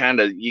mean, you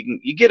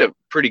get a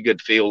pretty good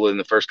feel in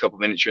the first couple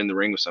of minutes you're in the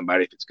ring with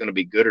somebody if it's going to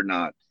be good or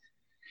not.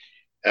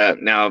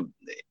 Now,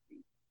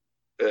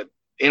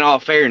 in all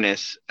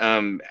fairness,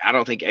 I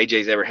don't think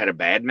AJ's ever had a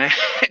bad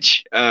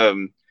match.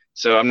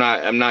 So I'm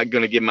not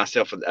going to give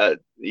myself a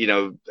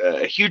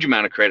huge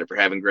amount of credit for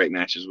having great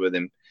matches with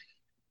him.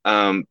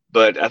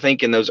 But I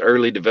think in those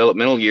early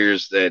developmental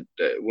years that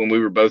when we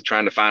were both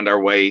trying to find our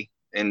way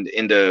and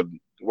into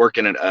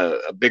working at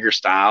a bigger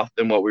style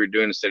than what we were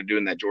doing instead of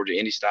doing that Georgia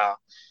indie style,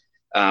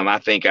 I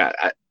think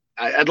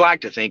I'd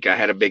like to think I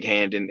had a big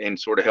hand in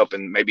sort of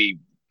helping maybe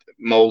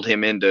mold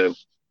him into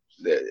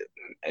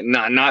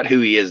not who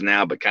he is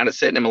now, but kind of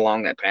setting him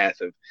along that path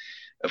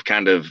of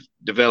kind of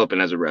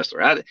developing as a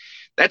wrestler.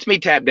 That's me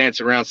tap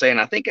dancing around saying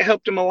I think I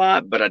helped him a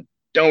lot, but I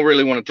don't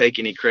really want to take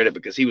any credit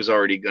because he was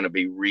already going to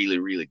be really,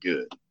 really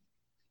good.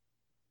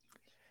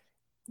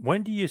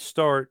 When do you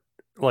start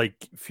like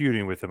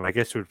feuding with him? I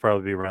guess it would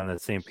probably be around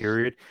that same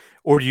period.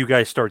 Or do you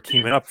guys start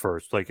teaming up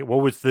first? Like,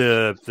 what was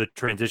the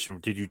transition?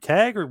 Did you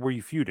tag or were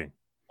you feuding?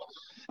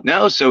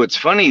 No, so it's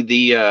funny.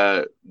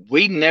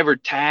 We never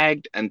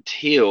tagged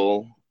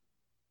until,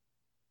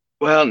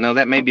 well, no,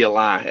 that may be a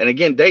lie. And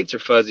again, dates are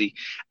fuzzy.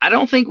 I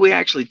don't think we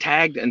actually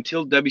tagged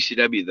until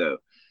WCW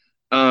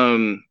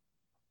though.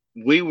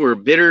 We were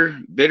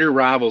bitter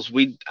rivals.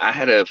 I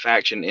had a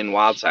faction in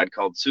Wildside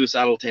called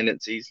Suicidal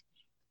Tendencies.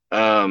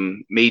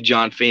 Me,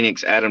 John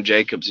Phoenix, Adam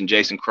Jacobs, and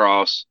Jason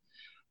Cross.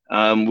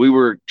 We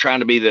were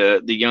trying to be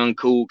the young,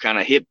 cool kind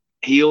of hip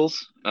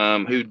heels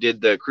who did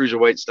the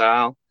cruiserweight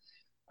style.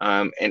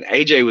 And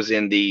AJ was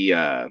in the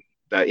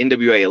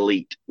NWA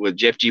Elite with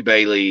Jeff G.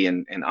 Bailey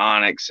and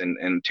Onyx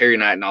and Terry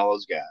Knight and all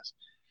those guys.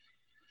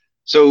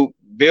 So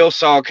Bill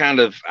saw kind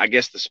of, I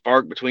guess, the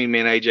spark between me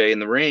and AJ in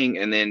the ring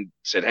and then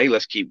said, hey,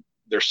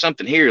 there's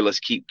something here. Let's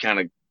keep kind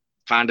of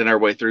finding our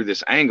way through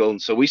this angle.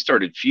 And so we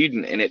started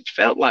feuding and it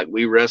felt like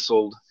we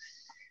wrestled.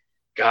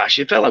 Gosh,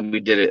 it felt like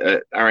we did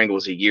it. Our angle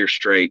was a year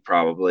straight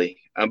probably.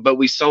 But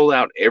we sold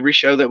out every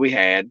show that we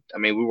had. I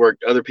mean, we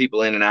worked other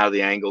people in and out of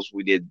the angles.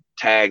 We did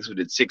tags. We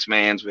did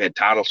 6-mans. We had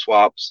title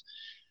swaps.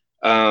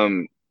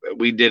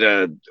 We did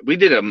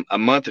a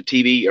month of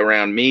TV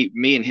around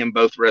me and him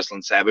both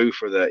wrestling Sabu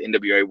for the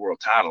NWA World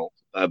Title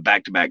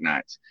back-to-back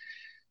nights.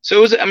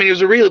 So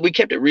we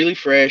kept it really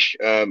fresh.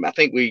 I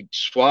think we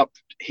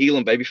swapped heel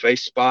and babyface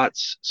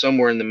spots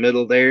somewhere in the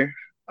middle there.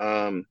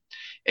 And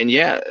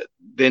yeah,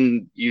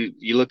 then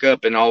you look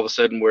up and all of a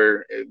sudden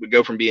we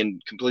go from being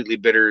completely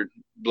bitter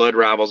blood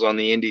rivals on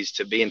the indies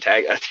to being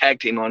a tag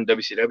team on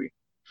WCW.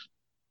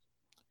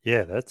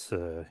 Yeah, that's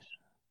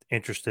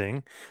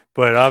interesting.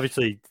 But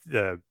obviously,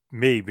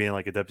 me being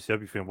like a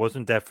WCW fan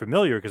wasn't that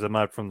familiar because I'm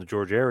not from the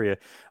Georgia area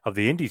of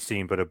the indie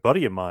scene. But a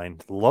buddy of mine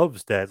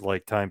loves that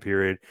like time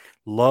period.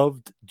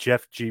 Loved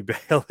Jeff G.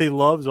 Bailey.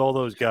 Loves all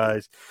those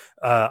guys.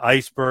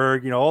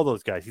 Iceberg. All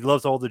those guys. He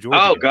loves all the Georgia.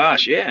 Oh guys.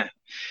 Gosh, yeah.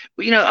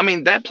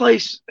 Well, that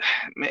place.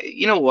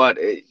 You know what?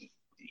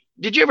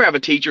 Did you ever have a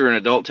teacher or an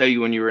adult tell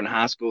you when you were in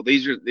high school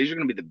these are going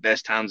to be the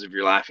best times of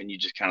your life, and you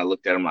just kind of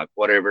looked at them like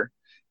whatever,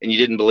 and you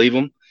didn't believe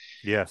them?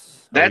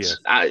 Yes. That's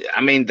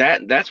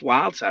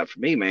Wildside for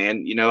me,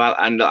 man.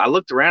 I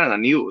looked around and I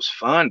knew it was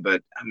fun,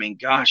 but I mean,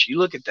 gosh, you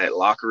look at that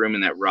locker room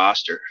and that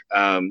roster.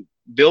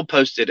 Bill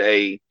posted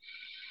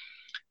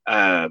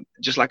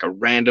just like a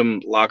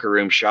random locker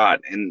room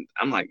shot. And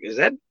I'm like, is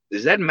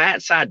that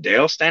Matt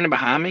Sydal standing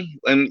behind me?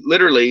 And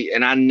literally,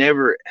 and I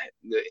never,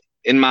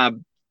 in my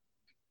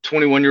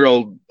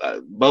 21-year-old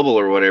bubble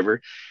or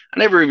whatever, I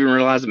never even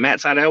realized that Matt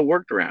Sydal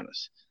worked around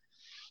us.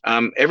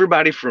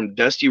 Everybody from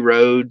Dusty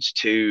Rhodes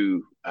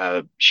to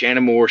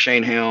Shannon Moore,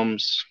 Shane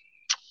Helms,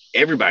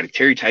 everybody,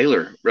 Terry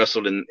Taylor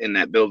wrestled in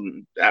that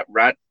building,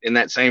 right in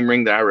that same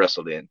ring that I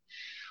wrestled in.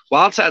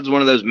 Wildside is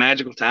one of those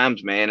magical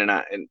times, man.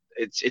 And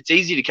it's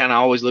easy to kind of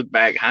always look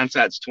back.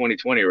 Hindsight's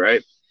 2020,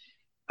 right?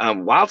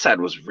 Wildside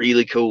was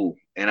really cool.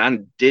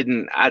 And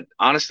I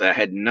honestly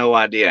had no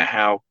idea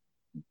how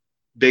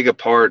big a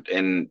part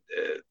and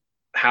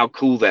how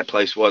cool that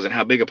place was and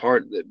how big a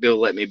part that Bill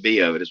let me be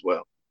of it as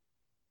well.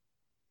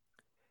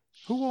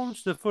 Who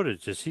owns the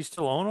footage? Does he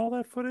still own all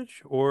that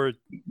footage, or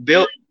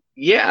Bill?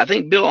 Yeah, I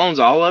think Bill owns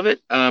all of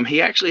it.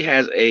 He actually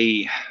has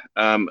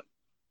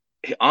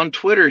on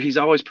Twitter, he's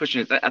always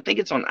pushing it. I think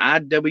it's on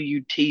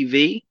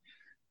IWTV.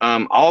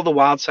 All the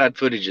Wildside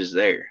footage is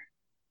there.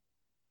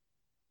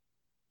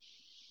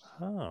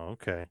 Oh,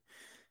 okay. I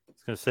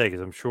was going to say,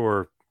 because I'm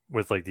sure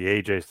with like the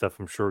AJ stuff,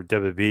 I'm sure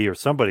WB or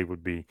somebody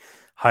would be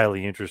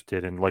highly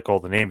interested in, like all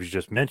the names you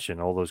just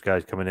mentioned, all those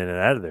guys coming in and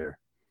out of there.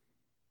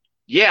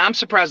 Yeah, I'm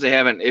surprised they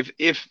haven't.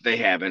 If they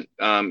haven't,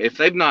 if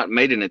they've not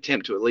made an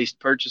attempt to at least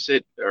purchase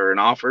it or an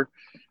offer.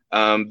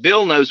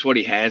 Bill knows what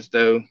he has,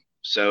 though.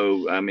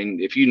 So, I mean,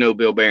 if you know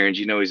Bill Behrens,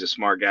 you know he's a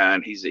smart guy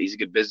and he's a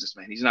good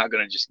businessman. He's not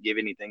going to just give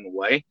anything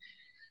away.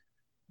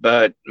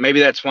 But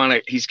maybe that's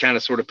why he's kind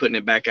of sort of putting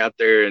it back out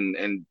there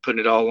and putting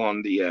it all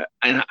on the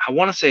and I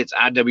want to say it's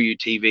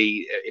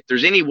IWTV. If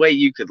there's any way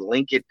you could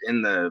link it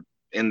in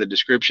the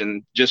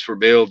description just for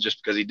Bill,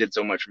 just because he did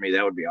so much for me,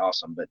 that would be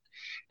awesome.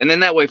 And then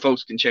that way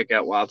folks can check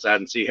out Wildside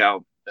and see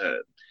how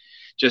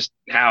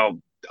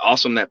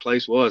awesome that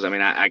place was. I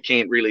mean, I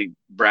can't really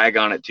brag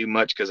on it too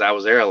much because I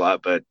was there a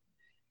lot, but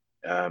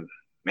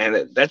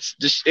man, that's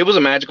just, it was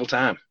a magical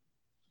time.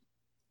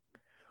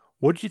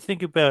 What did you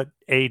think about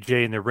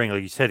AJ in the ring?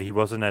 Like you said, he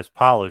wasn't as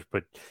polished,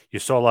 but you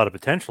saw a lot of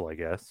potential, I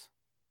guess.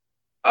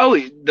 Oh,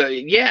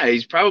 yeah,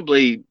 he's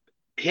probably,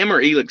 him or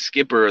Elix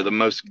Skipper are the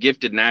most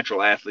gifted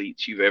natural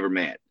athletes you've ever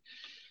met.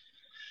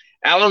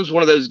 Alan's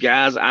one of those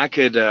guys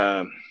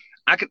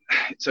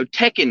so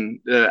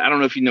Tekken, I don't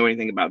know if you know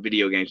anything about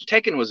video games.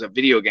 Tekken was a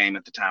video game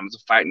at the time. It was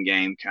a fighting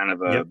game, kind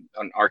of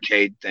an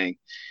arcade thing.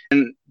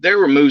 And there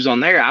were moves on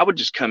there. I would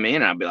just come in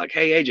and I'd be like,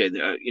 hey,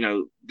 AJ,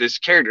 this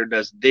character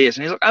does this.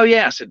 And he's like, oh,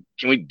 yeah. I said,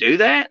 can we do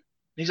that? And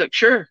he's like,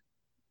 sure.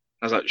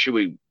 I was like, should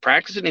we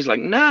practice it? And he's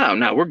like,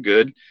 no, we're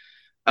good.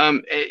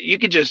 You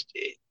could just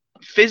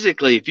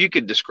physically, if you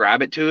could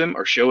describe it to him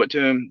or show it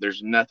to him,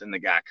 there's nothing the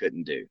guy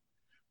couldn't do.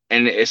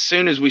 And as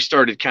soon as we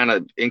started kind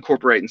of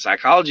incorporating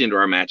psychology into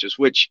our matches,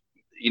 which,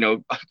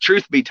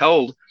 truth be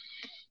told,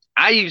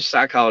 I used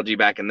psychology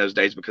back in those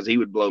days because he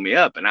would blow me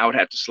up and I would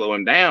have to slow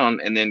him down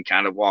and then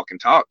kind of walk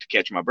and talk to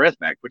catch my breath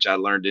back, which I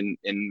learned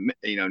in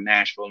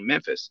Nashville and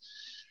Memphis.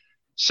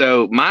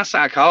 So my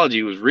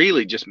psychology was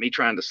really just me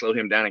trying to slow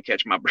him down and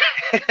catch my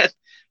breath.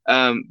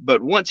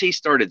 But once he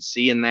started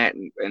seeing that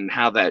and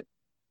how that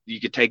you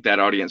could take that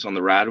audience on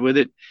the ride with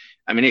it,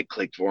 I mean, it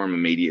clicked for him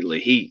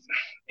immediately.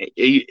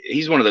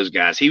 He's one of those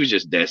guys. He was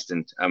just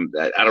destined. I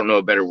don't know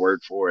a better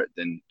word for it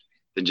than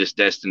just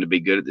destined to be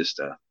good at this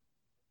stuff.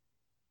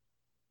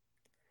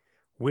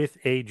 With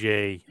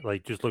AJ,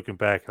 like just looking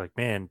back, like,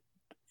 man,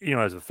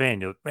 as a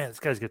fan, you're like, man,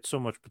 this guy's got so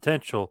much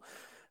potential.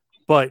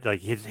 But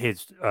like his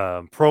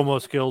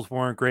promo skills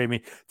weren't great. I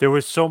mean, there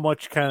was so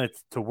much kind of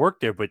to work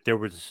there, but there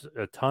was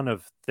a ton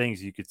of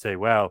things you could say,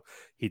 wow,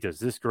 he does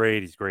this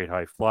great. He's a great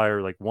high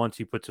flyer. Like once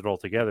he puts it all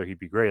together, he'd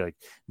be great. Like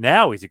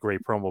now he's a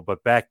great promo.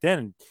 But back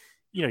then,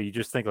 you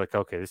just think like,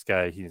 okay, this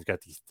guy, he's got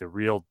the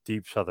real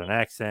deep Southern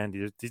accent.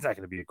 He's not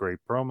going to be a great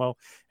promo.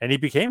 And he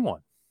became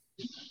one.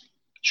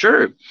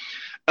 Sure.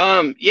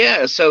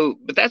 Yeah. So,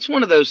 but that's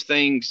one of those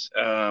things.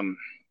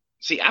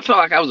 See, I felt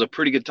like I was a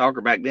pretty good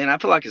talker back then. I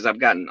feel like as I've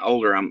gotten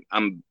older,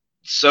 I'm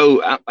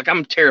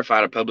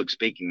terrified of public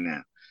speaking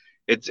now.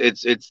 It's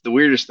the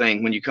weirdest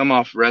thing when you come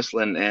off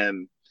wrestling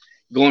and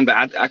going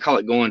back. I call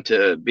it going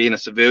to being a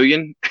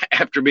civilian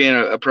after being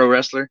a pro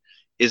wrestler.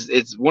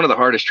 It's one of the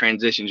hardest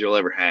transitions you'll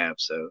ever have.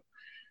 So,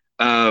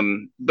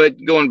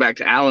 but going back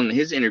to Alan and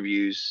his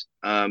interviews,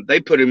 they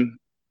put him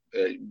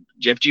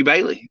Jeff G.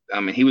 Bailey. I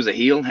mean, he was a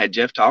heel, had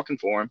Jeff talking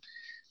for him.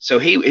 So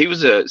he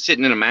was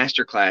sitting in a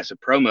master class of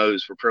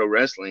promos for pro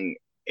wrestling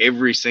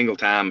every single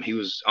time he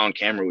was on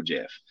camera with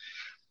Jeff.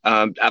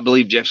 I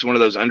believe Jeff's one of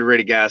those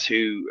underrated guys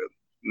who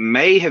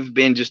may have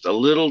been just a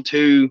little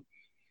too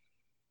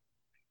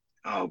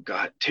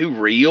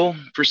real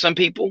for some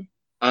people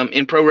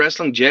in pro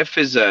wrestling.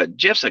 Jeff's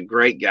a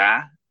great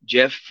guy.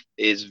 Jeff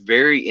is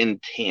very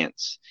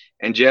intense,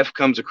 and Jeff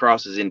comes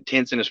across as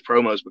intense in his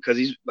promos because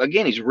he's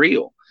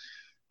real.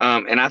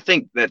 And I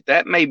think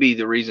that may be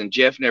the reason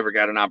Jeff never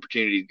got an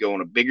opportunity to go on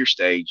a bigger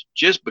stage,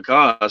 just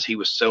because he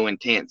was so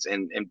intense.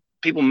 And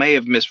people may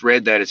have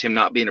misread that as him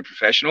not being a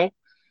professional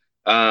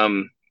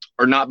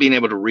or not being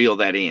able to reel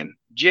that in.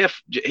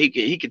 Jeff,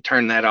 he could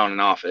turn that on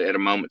and off at a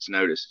moment's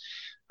notice.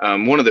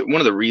 One of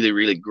the really,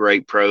 really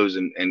great pros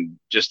and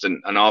just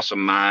an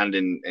awesome mind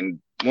and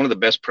one of the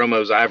best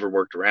promos I ever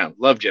worked around.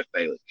 Love Jeff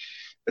Bailey.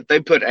 But they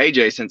put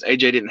AJ, since AJ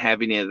didn't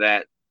have any of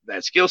that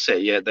skill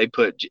set yet, they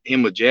put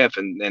him with Jeff,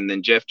 and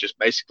then Jeff just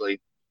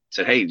basically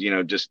said, hey,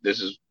 this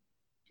is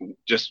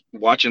just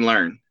watch and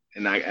learn.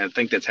 And I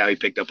think that's how he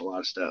picked up a lot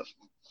of stuff.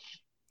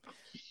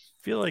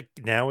 I feel like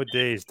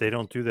nowadays they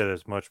don't do that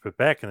as much, but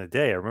back in the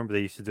day, I remember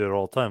they used to do it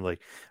all the time. Like,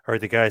 all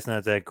right, the guy's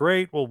not that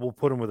great. Well, we'll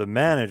put him with a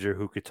manager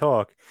who could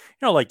talk.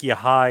 Like you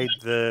hide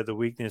the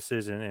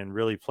weaknesses and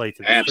really play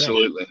to the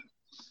absolutely. Strength.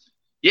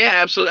 Yeah,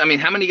 absolutely. I mean,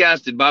 how many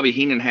guys did Bobby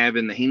Heenan have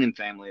in the Heenan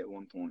family at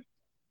one point?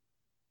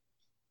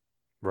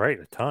 Right,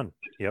 a ton.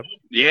 Yep.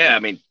 Yeah, I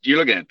mean, you're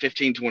looking at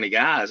 15, 20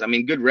 guys. I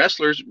mean, good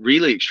wrestlers,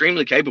 really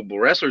extremely capable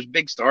wrestlers,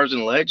 big stars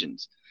and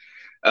legends.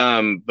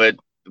 But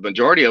the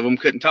majority of them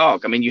couldn't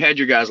talk. I mean, you had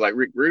your guys like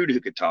Rick Rude who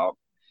could talk.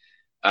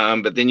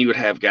 But then you would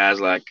have guys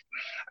like,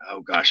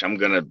 oh gosh,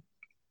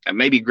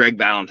 maybe Greg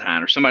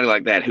Valentine or somebody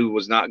like that who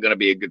was not going to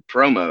be a good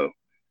promo,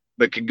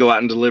 but could go out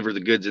and deliver the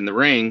goods in the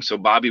ring. So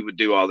Bobby would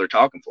do all their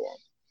talking for them.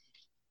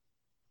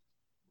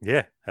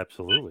 Yeah,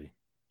 absolutely.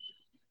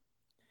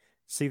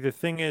 See, the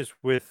thing is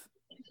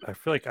I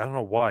feel like, I don't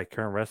know why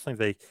current wrestling,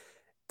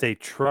 they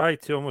try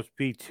to almost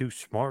be too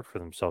smart for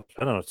themselves.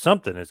 I don't know,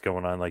 something is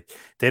going on. Like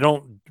they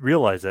don't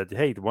realize that,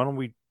 hey, why don't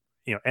we,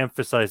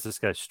 emphasize this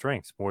guy's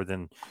strengths more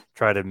than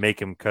try to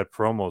make him cut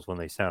promos when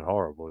they sound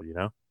horrible,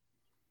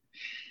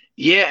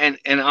 Yeah.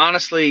 And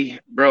honestly,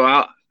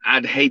 bro,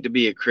 I'd hate to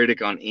be a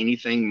critic on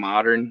anything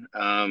modern.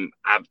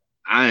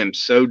 I am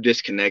so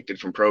disconnected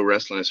from pro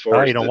wrestling as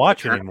far as you don't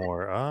watch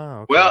anymore.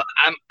 Oh, okay. Well,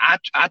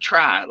 I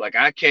try. Like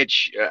I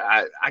catch,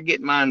 I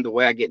get mine the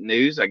way I get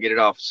news. I get it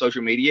off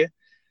social media.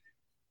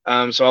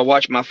 So I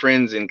watch my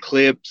friends in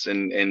clips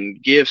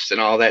and GIFs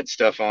and all that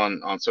stuff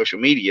on social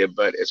media.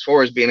 But as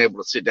far as being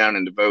able to sit down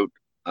and devote,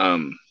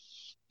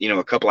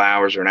 a couple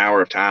hours or an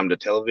hour of time to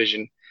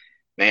television,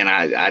 man,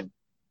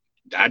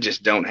 I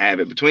just don't have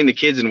it. Between the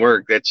kids and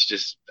work, that's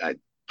just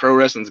pro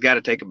wrestling's got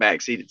to take a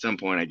back seat at some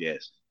point, I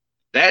guess.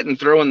 That and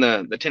throwing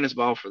the tennis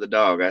ball for the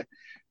dog.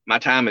 My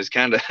time is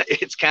kind of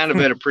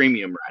at a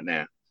premium right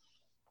now.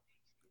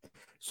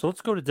 So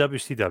let's go to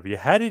WCW.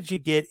 How did you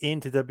get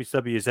into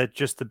WCW? Is that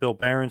just the Bill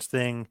Behrens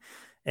thing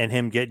and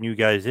him getting you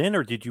guys in,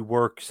 or did you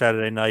work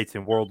Saturday nights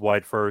and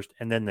Worldwide first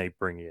and then they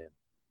bring you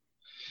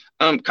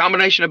in?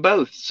 Combination of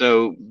both.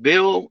 So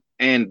Bill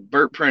and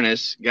Burt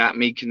Prentice got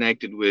me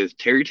connected with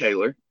Terry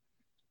Taylor.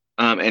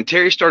 And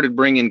Terry started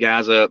bringing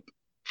guys up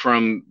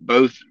from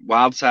both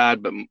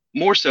Wildside, but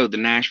more so the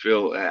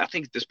Nashville. I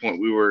think at this point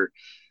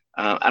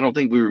I don't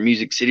think we were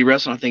Music City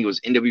Wrestling. I think it was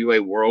NWA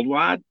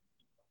Worldwide.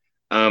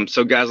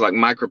 So guys like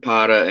Mike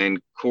Rapata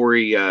and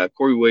Corey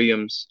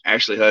Williams,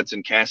 Ashley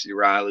Hudson, Cassidy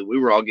Riley, we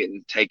were all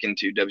getting taken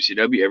to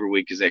WCW every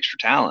week as extra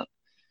talent.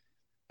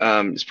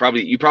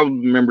 You probably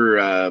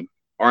remember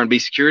R&B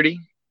Security.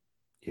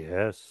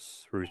 Yes.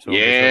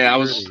 Yeah,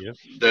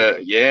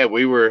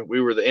 we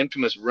were the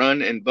infamous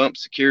run and bump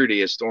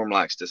security, as Storm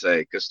likes to say,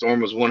 because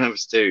Storm was one of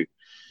us too.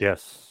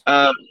 Yes.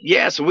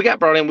 So we got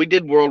brought in. We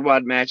did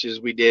worldwide matches.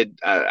 We did.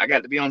 I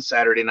got to be on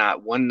Saturday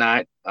night one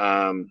night,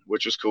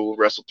 which was cool.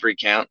 Wrestled 3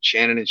 count.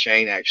 Shannon and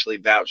Shane actually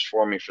vouched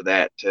for me for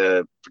that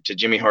to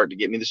Jimmy Hart to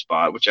get me the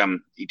spot, which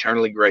I'm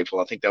eternally grateful.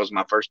 I think that was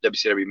my first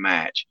WCW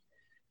match.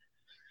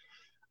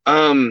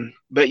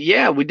 But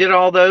yeah, we did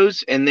all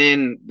those, and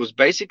then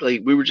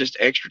we were just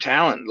extra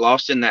talent,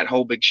 lost in that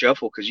whole big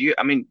shuffle. Cause you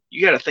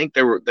got to think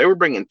they were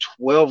bringing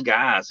 12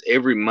 guys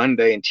every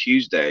Monday and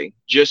Tuesday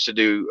just to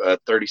do a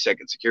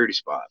 30-second security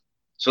spot.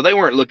 So they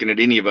weren't looking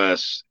at any of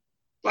us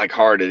like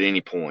hard at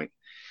any point.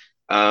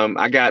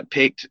 I got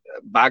picked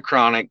by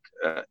Chronic.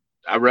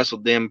 I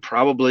wrestled them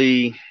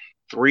probably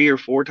 3 or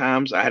 4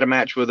 times. I had a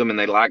match with them and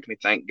they liked me.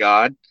 Thank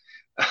God.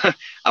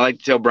 I like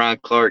to tell Brian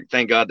Clark,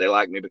 thank God they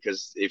like me,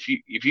 because if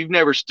you've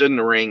never stood in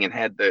the ring and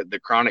had the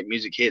Chronic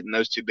music hit and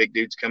those 2 big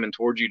dudes coming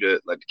towards you to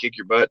kick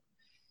your butt,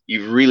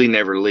 you've really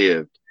never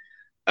lived.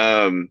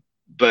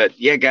 But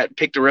yeah, got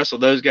picked to wrestle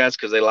those guys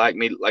because they like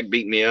me, like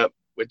beating me up,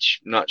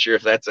 which I'm not sure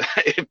if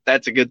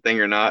that's a good thing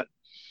or not.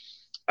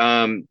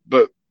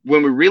 But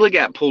when we really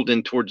got pulled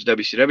in towards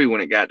WCW,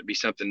 when it got to be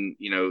something,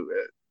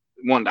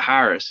 wanting to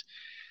hire us,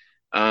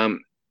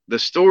 the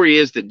story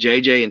is that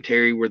JJ and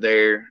Terry were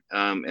there,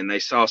 and they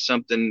saw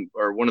something,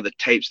 or one of the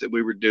tapes that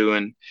we were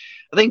doing.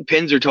 I think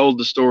Penzer told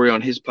the story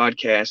on his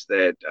podcast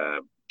that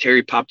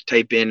Terry popped a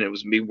tape in, and it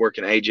was me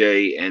working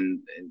AJ, and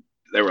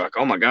they were like,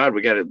 "Oh my God,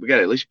 we got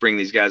to at least bring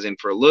these guys in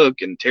for a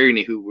look." And Terry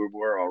knew who we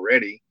were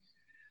already,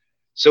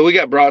 so we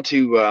got brought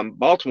to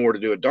Baltimore to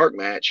do a dark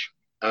match.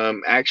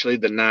 Actually,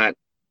 the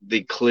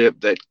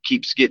clip that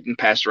keeps getting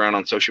passed around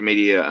on social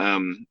media,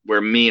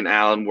 where me and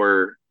Alan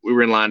we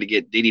were in line to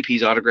get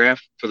DDP's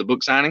autograph for the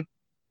book signing.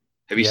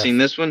 Have you seen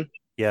this one?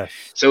 Yes.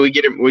 So we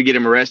get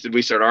him arrested.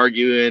 We start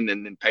arguing,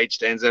 and then Paige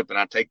stands up and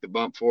I take the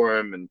bump for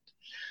him, and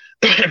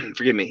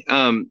forgive me.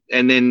 And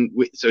then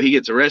so he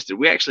gets arrested.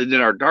 We actually did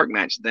our dark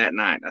match that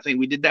night. I think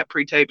we did that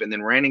pre-tape, and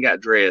then ran and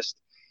got dressed,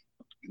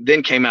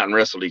 then came out and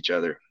wrestled each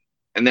other.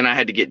 And then I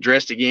had to get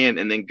dressed again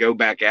and then go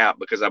back out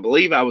because I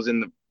believe I was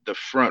in the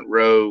front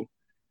row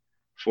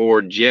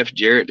for Jeff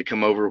Jarrett to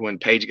come over when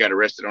Paige got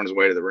arrested on his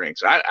way to the ring.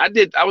 So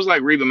I was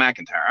like Reba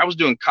McEntire. I was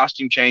doing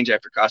costume change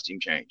after costume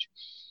change.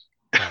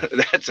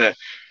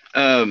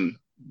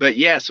 But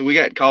yeah, so we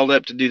got called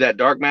up to do that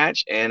dark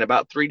match. And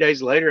about 3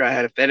 days later, I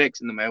had a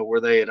FedEx in the mail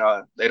where they'd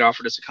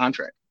offered us a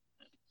contract.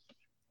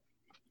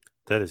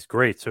 That is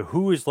great. So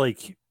who is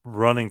like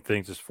running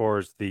things as far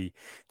as the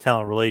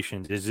talent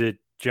relations? Is it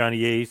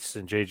Johnny Ace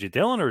and JJ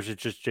Dillon, or is it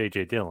just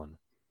JJ Dillon?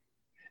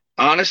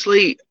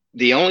 Honestly,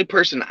 the only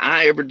person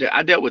I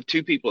dealt with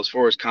two people as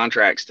far as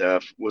contract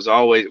stuff was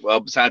always, well,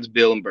 besides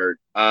Bill and Bert,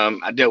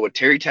 I dealt with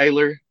Terry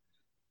Taylor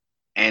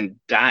and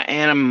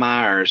Diana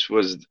Myers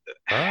and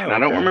I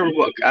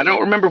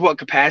don't remember what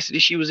capacity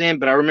she was in,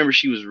 but I remember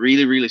she was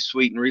really, really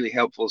sweet and really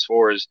helpful as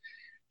far as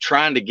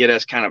trying to get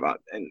us kind of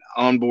and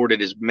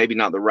onboarded is maybe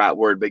not the right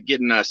word, but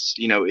getting us,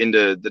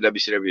 into the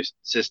WCW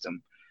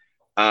system.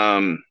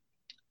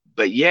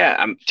 But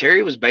yeah,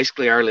 Terry was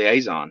basically our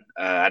liaison.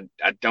 I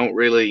don't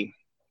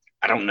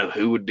know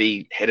who would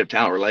be head of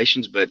talent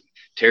relations, but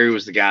Terry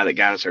was the guy that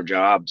got us our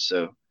jobs.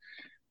 So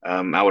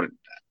I would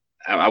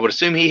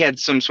assume he had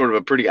some sort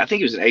of I think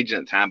he was an agent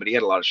at the time, but he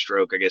had a lot of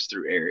stroke, I guess,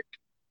 through Eric.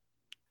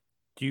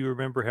 Do you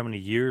remember how many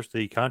years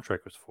the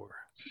contract was for?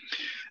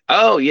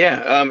 Oh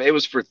yeah. It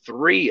was for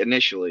 3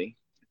 initially.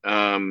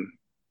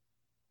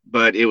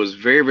 But it was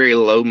very, very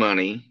low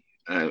money.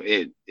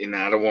 And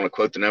I don't want to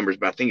quote the numbers,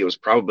 but I think it was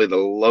probably the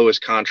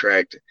lowest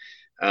contract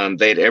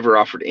they'd ever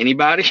offered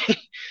anybody.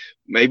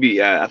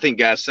 Maybe I think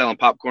guys selling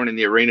popcorn in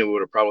the arena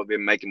would have probably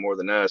been making more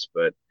than us,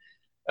 but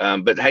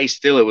hey,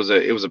 still it was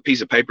a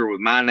piece of paper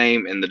with my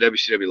name and the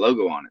WCW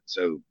logo on it.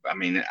 So I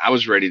mean, I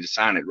was ready to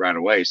sign it right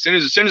away. As soon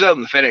as I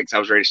opened the FedEx, I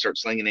was ready to start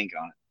slinging ink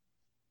on it.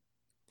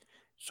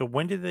 So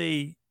when did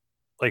they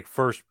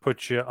first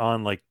put you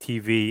on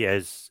TV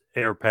as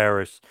Air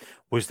Paris?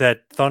 Was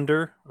that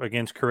Thunder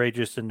against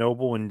Courageous and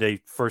Noble when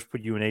they first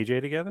put you and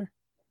AJ together?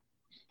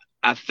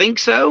 I think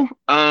so.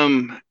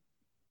 And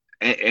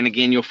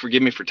again, you'll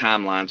forgive me for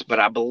timelines, but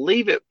I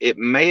believe it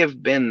may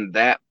have been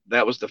that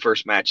was the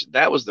first match.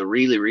 That was the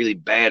really, really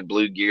bad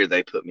blue gear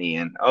they put me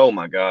in. Oh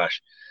my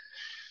gosh.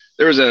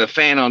 There was a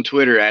fan on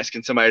Twitter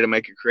asking somebody to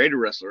make a creator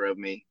wrestler of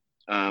me.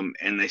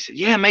 And they said,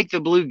 yeah, make the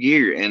blue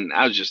gear. And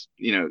I was just,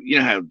 you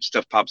know how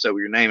stuff pops up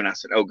with your name. And I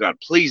said, oh God,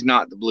 please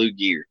not the blue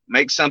gear.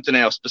 Make something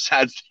else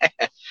besides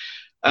that.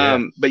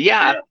 But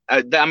yeah,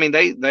 I mean,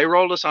 they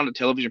rolled us onto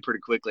television pretty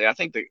quickly. I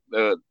think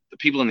the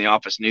people in the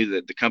office knew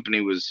that the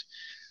company was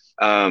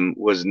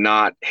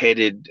not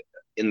headed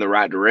in the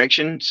right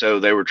direction. So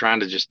they were trying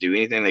to just do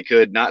anything they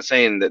could, not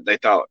saying that they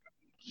thought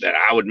that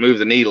I would move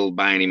the needle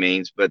by any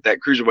means, but that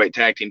cruiserweight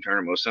tag team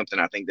tournament was something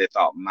I think they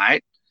thought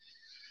might.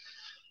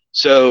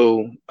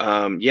 So,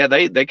 yeah,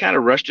 they kind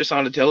of rushed us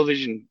onto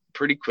television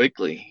pretty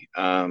quickly.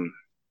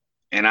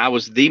 And I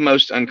was the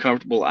most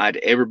uncomfortable I'd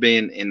ever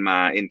been in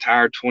my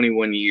entire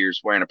 21 years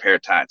wearing a pair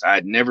of tights. I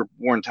had never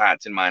worn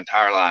tights in my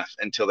entire life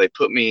until they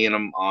put me in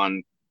them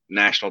on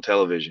national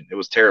television. It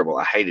was terrible.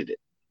 I hated it.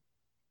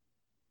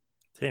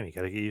 Damn, you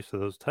got to get used to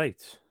those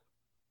tights.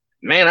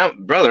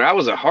 Man, brother, I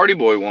was a Hardy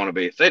Boy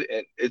wannabe.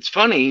 It's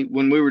funny,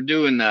 when we were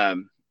doing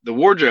the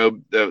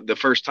wardrobe, the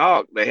first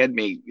talk, they had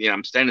me,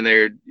 I'm standing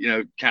there,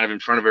 kind of in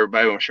front of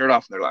everybody with my shirt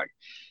off, and they're like,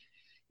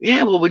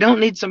 yeah, well, we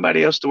don't need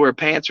somebody else to wear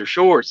pants or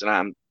shorts. And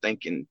I'm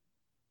thinking,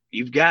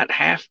 you've got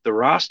half the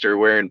roster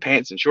wearing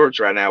pants and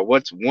shorts right now.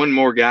 What's one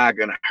more guy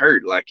going to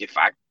hurt? Like,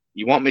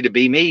 you want me to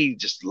be me,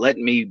 just let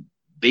me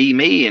be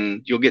me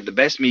and you'll get the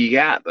best me you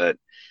got. But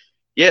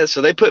yeah,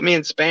 so they put me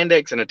in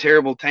spandex and a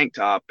terrible tank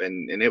top.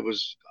 And it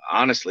was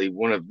honestly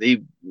one of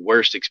the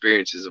worst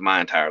experiences of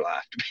my entire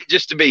life.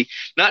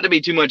 Not to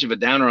be too much of a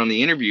downer on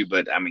the interview,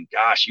 but I mean,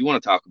 gosh, you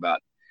want to talk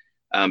about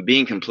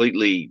being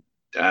completely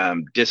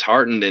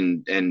disheartened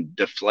and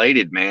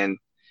deflated, man.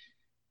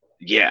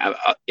 Yeah,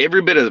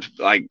 every bit of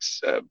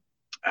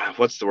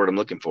what's the word I'm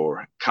looking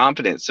for?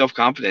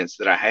 Self-confidence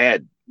that I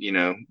had,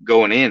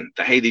 going in.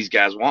 Hey, these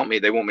guys want me.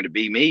 They want me to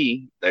be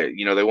me. They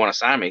want to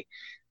sign me.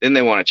 Then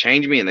they want to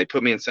change me and they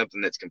put me in something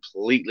that's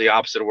completely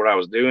opposite of what I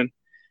was doing.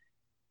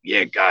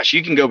 Yeah, gosh,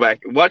 you can go back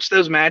and watch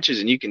those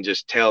matches and you can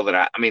just tell that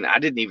I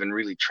didn't even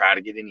really try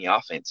to get any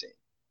offense in.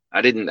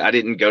 I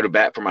didn't go to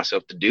bat for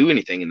myself to do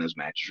anything in those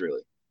matches,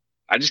 really.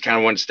 I just kind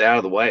of wanted to stay out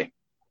of the way.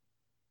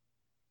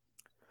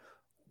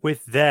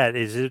 With that,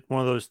 is it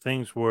one of those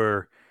things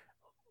where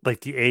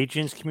the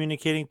agent's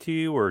communicating to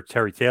you, or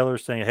Terry Taylor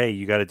saying, hey,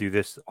 you got to do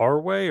this our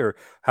way, or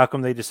how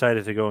come they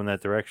decided to go in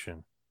that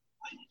direction?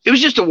 It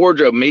was just a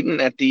wardrobe meeting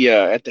at the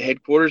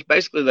headquarters.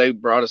 Basically, they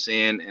brought us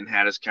in and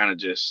had us kind of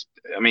just,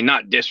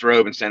 not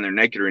disrobe and stand there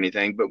naked or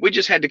anything, but we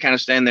just had to kind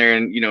of stand there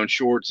and, in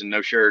shorts and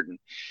no shirt and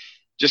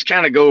just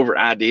kind of go over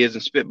ideas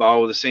and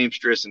spitball with the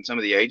seamstress and some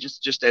of the agents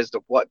just as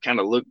to what kind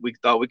of look we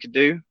thought we could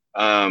do.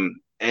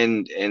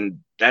 And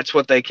that's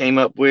what they came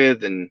up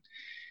with. And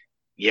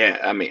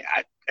yeah,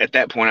 at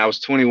that point I was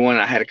 21.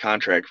 I had a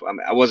contract.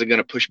 I wasn't going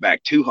to push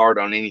back too hard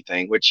on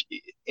anything, which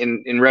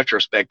in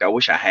retrospect, I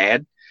wish I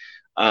had.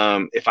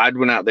 If I'd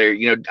went out there,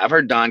 I've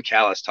heard Don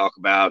Callis talk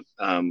about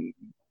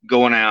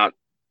going out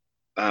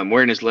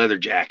wearing his leather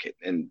jacket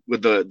and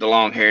with the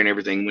long hair and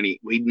everything when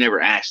he'd never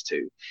asked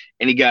to,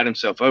 and he got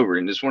himself over.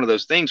 And it's one of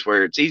those things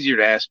where it's easier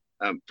to ask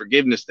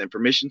forgiveness than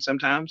permission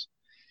sometimes.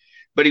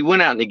 But he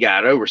went out and he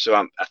got over. So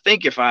I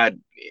think if I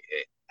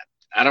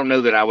don't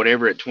know that I would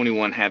ever at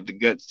 21 have the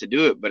guts to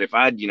do it, but if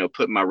I'd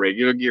put my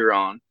regular gear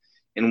on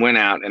and went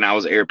out and I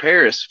was Air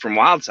Paris from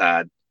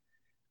Wildside,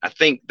 I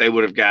think they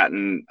would have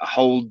gotten a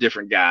whole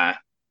different guy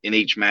in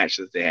each match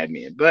that they had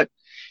me in. But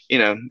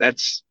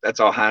that's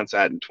all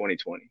hindsight in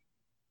 2020.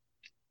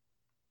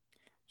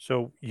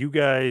 So you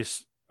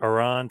guys are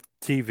on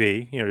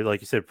TV,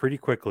 like you said, pretty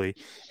quickly,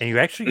 and you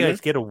actually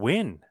guys get a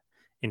win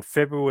in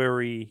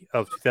February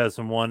of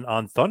 2001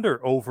 on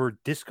Thunder over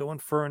Disco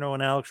Inferno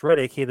and Alex Red,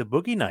 aka the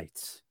Boogie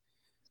Nights.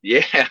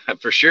 Yeah,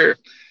 for sure.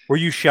 Were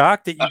you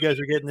shocked that you guys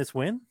were getting this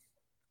win?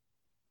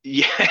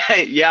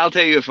 Yeah, I'll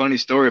tell you a funny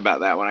story about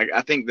that one.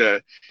 I think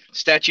the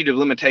statute of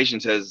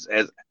limitations has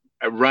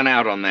run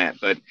out on that,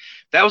 but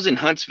that was in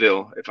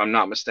Huntsville, if I'm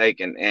not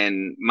mistaken.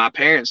 And my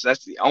parents,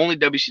 that's the only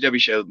WCW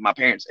show my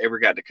parents ever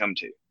got to come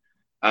to.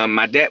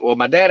 My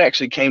dad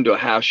actually came to a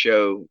house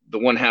show, the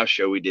one house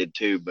show we did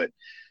too, but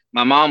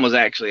my mom was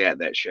actually at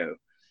that show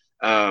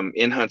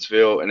in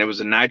Huntsville, and it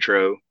was a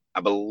Nitro,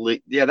 I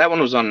believe. Yeah, that one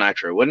was on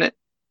Nitro, wasn't it?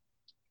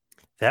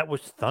 That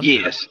was Thunder.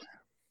 Yes.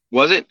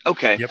 Was it?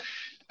 Okay. Yep.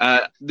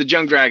 The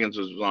Young Dragons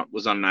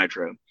was on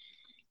Nitro.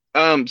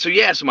 So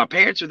my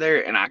parents are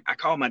there, and I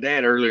called my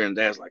dad earlier, and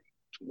Dad's like,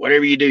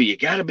 whatever you do, you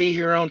got to be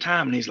here on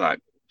time. And he's like,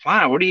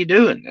 fine, what are you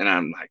doing? And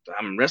I'm like,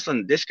 I'm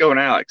wrestling Disco and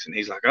Alex. And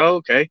he's like, oh,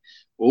 okay.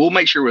 Well, we'll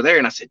make sure we're there.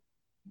 And I said,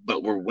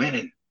 but we're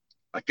winning.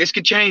 Like, this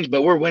could change,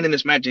 but we're winning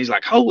this match. And he's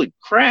like, holy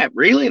crap,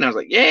 really? And I was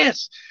like,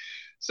 yes.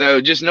 So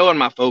just knowing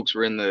my folks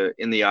were in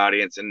the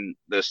audience, and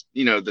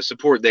the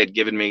support they'd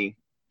given me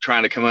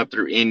trying to come up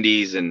through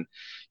indies, and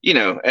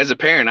as a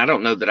parent, I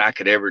don't know that I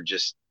could ever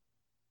just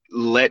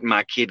let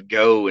my kid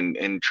go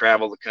and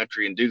travel the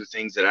country and do the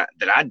things that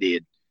I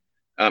did,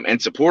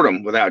 and support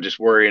them without just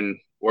worrying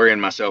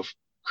myself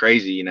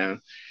crazy,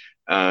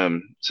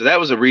 So that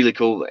was a really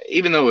cool,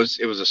 even though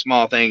it was a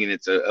small thing and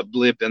it's a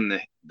blip in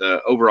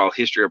the overall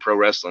history of pro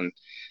wrestling,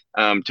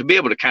 to be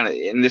able to kind of,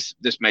 and this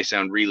may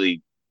sound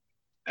really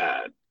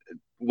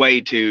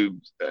way too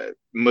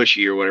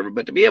mushy or whatever,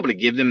 but to be able to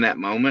give them that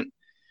moment.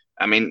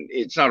 I mean,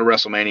 it's not a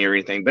WrestleMania or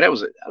anything, but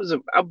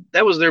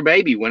that was their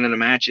baby winning a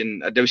match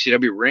in a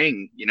WCW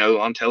ring,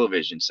 on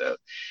television. So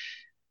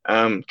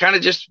kind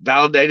of just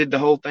validated the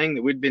whole thing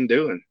that we'd been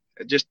doing.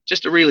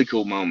 Just a really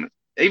cool moment,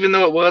 even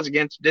though it was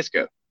against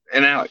Disco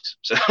and Alex.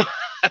 So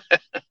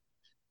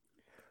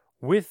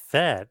with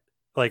that,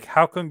 like,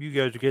 how come you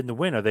guys are getting the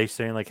win? Are they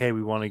saying like, hey,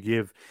 we want to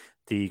give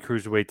the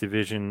Cruiserweight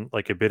division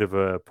like a bit of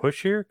a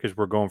push here because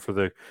we're going for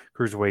the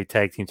Cruiserweight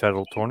Tag Team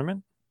Title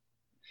tournament?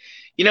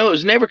 It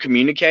was never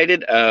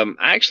communicated. I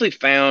actually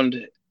found,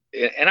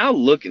 and I'll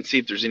look and see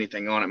if there's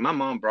anything on it. My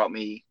mom brought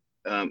me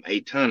a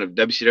ton of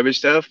WCW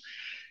stuff,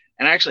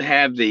 and I actually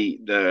have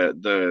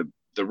the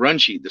run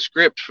sheet, the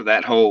script for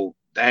that whole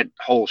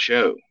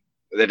show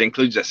that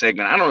includes that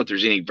segment. I don't know if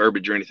there's any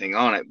verbiage or anything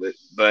on it,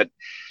 but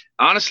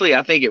honestly,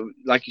 I think it,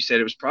 like you said,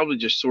 it was probably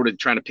just sort of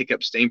trying to pick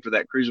up steam for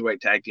that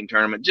Cruiserweight Tag Team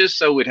tournament, just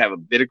so we'd have a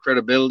bit of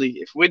credibility.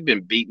 If we'd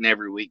been beaten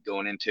every week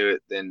going into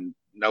it, then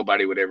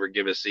nobody would ever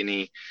give us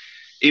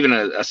even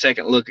a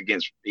second look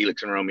against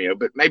Elix and Romeo.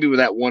 But maybe with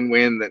that one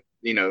win that,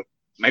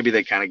 maybe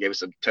they kind of gave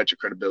us a touch of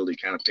credibility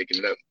kind of picking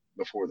it up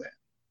before that.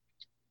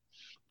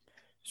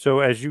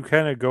 So as you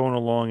kind of going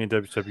along in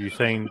WWE,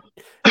 saying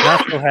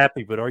not so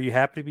happy, but are you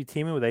happy to be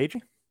teaming with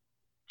AJ?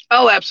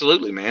 Oh,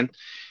 absolutely, man.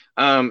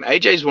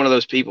 AJ is one of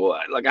those people.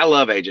 Like, I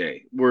love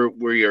AJ.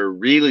 We are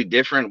really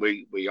different.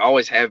 We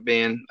always have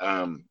been.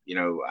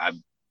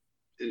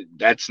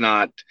 That's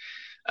not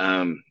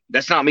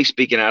me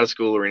speaking out of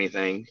school or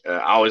anything.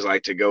 I always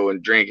like to go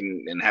and drink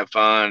and have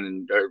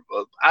fun.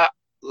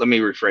 Let me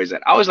rephrase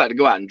that. I always like to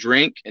go out and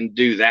drink and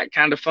do that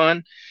kind of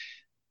fun.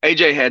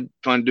 AJ had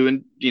fun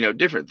doing,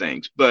 different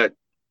things. But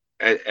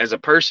as a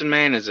person,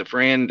 man, as a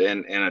friend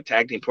and a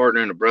tag team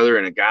partner and a brother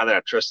and a guy that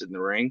I trusted in the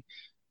ring,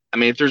 I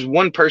mean, if there's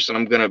one person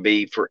I'm going to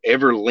be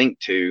forever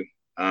linked to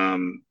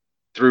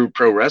through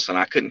pro wrestling,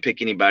 I couldn't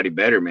pick anybody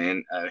better,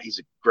 man. He's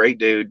a great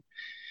dude.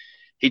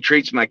 He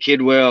treats my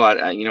kid well.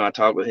 I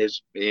talk with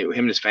him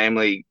and his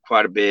family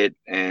quite a bit.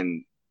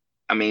 And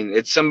I mean,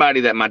 it's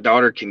somebody that my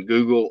daughter can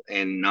Google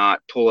and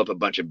not pull up a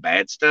bunch of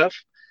bad stuff.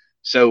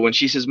 So when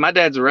she says my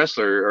dad's a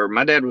wrestler, or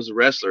my dad was a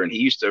wrestler and he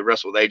used to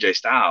wrestle with AJ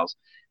Styles,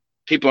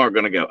 people aren't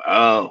going to go,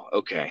 oh,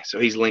 okay, so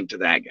he's linked to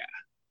that guy.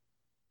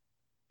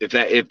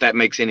 If that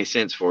makes any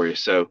sense for you.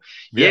 So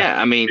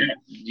I mean,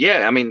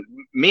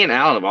 me and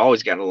Alan have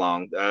always gotten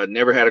along.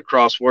 Never had a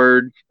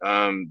crossword.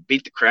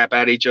 Beat the crap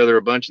out of each other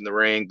a bunch in the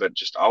ring, but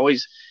just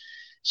always,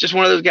 it's just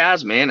one of those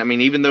guys, man. I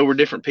mean, even though we're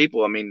different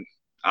people, I mean,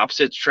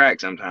 opposites attract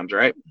sometimes,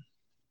 right?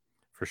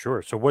 For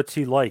sure. So what's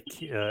he like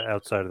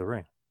outside of the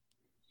ring?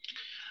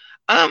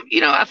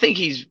 I think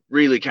he's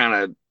really kind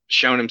of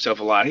shown himself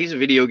a lot. He's a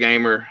video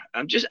gamer.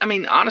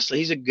 Honestly,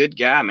 he's a good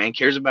guy, man.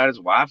 Cares about his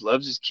wife,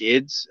 loves his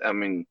kids. I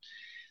mean,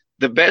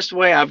 the best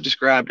way I've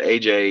described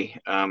AJ,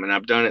 and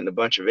I've done it in a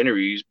bunch of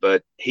interviews,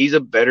 but he's a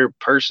better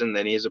person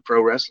than he is a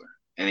pro wrestler.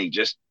 And he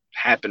just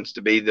happens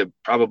to be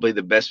probably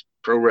the best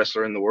pro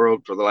wrestler in the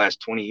world for the last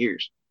 20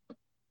 years.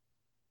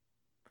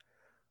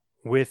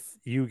 With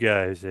you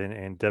guys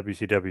and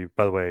WCW,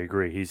 by the way, I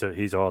agree.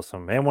 He's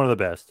awesome and one of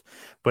the best.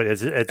 But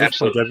at this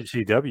point,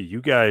 WCW,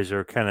 you guys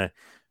are kind of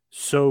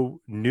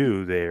so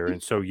new there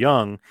and so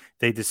young.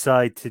 They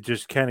decide to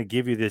just kind of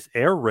give you this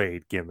air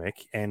raid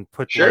gimmick and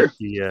put like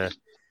the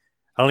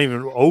I don't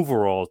even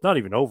overalls, not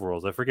even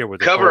overalls. I forget what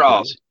they're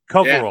coveralls.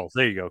 Coveralls.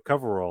 Yeah. There you go,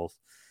 coveralls.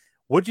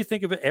 What'd you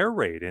think of an air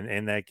raid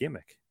and that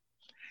gimmick?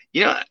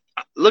 You know,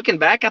 looking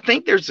back, I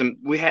think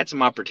we had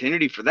some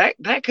opportunity for that.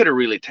 That could have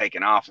really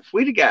taken off if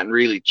we'd have gotten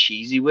really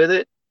cheesy with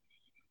it.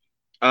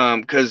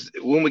 Because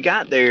when we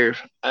got there,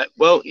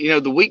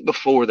 the week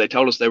before they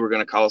told us they were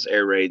going to call us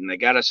air raid, and they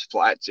got us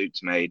flight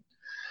suits made.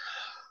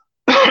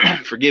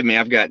 Forgive me,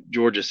 I've got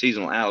Georgia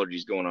seasonal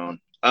allergies going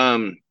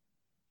on.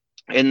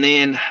 And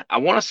then I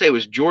want to say it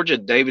was Georgia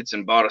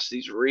Davidson bought us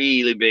these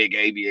really big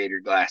aviator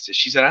glasses.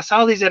 She said, I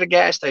saw these at a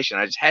gas station.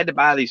 I just had to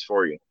buy these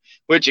for you,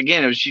 which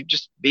again, it was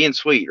just being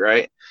sweet.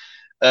 Right.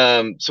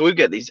 So we've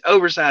got these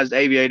oversized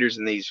aviators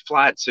and these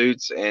flight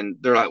suits, and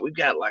they're like, we've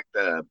got like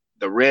the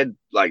red,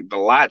 like the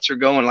lights are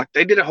going, like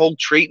they did a whole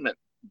treatment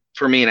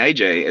for me and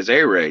AJ as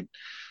air raid.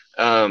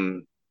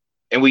 And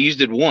we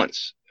used it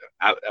once.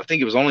 I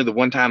think it was only the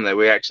one time that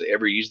we actually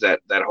ever used that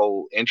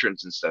whole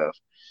entrance and stuff.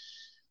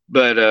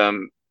 But,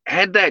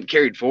 had that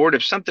carried forward,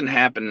 if something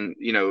happened,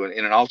 in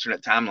an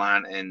alternate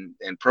timeline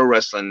and pro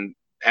wrestling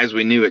as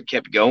we knew it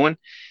kept going,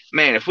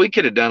 man, if we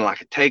could have done like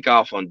a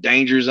takeoff on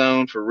Danger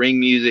Zone for ring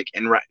music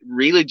and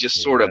really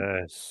just sort of,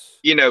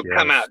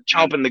 come out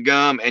chomping the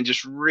gum and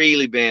just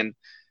really been,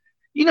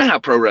 you know how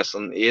pro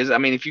wrestling is. I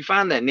mean, if you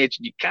find that niche,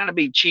 you kind of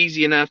be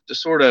cheesy enough to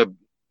sort of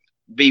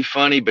be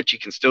funny, but you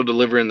can still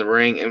deliver in the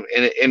ring,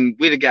 and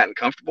we'd have gotten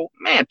comfortable.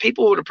 Man,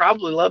 people would have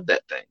probably loved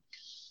that thing.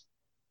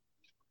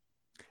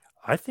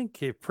 I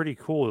think it's pretty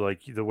cool,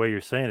 like the way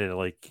you're saying it.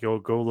 Like go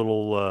a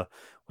little,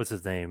 what's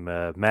his name,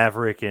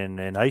 Maverick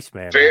and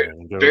Iceman.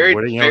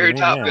 Very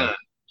Top Gun.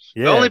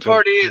 Yeah,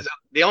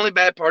 the only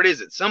bad part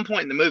is at some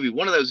point in the movie,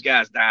 one of those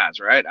guys dies.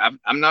 Right?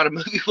 I'm not a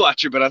movie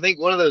watcher, but I think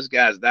one of those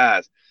guys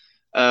dies.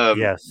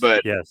 Yes.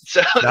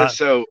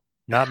 So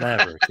not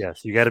Maverick.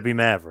 Yes, you got to be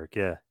Maverick.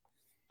 Yeah.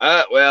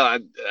 Well,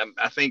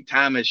 I think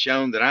time has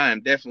shown that I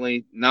am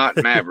definitely not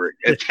Maverick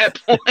at that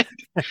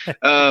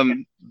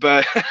point.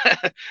 But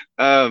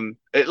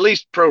at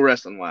least pro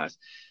wrestling wise.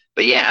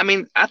 But yeah, I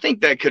mean, I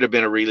think that could have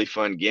been a really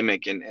fun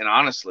gimmick. And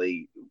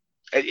honestly,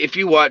 if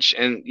you watch,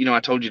 and I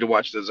told you to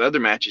watch those other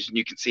matches, and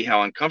you can see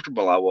how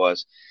uncomfortable I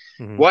was.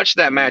 Mm-hmm. Watch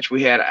that match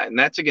we had, and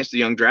that's against the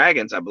Young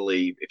Dragons, I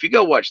believe. If you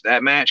go watch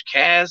that match,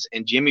 Kaz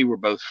and Jimmy were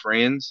both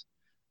friends.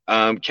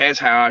 Kaz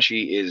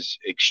Hayashi is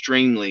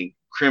extremely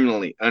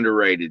criminally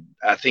underrated.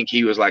 I think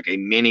he was like a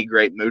mini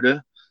Great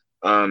Muta.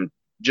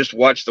 Just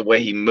watch the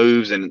way he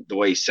moves and the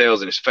way he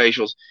sells and his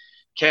facials.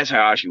 Kaz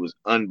Hayashi was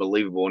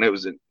unbelievable, and it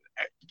was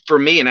for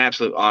me an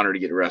absolute honor to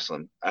get to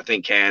wrestling. I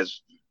think Kaz,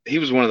 he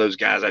was one of those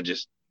guys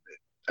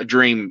a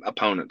dream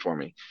opponent for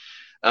me.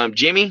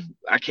 Jimmy,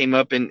 I came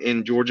up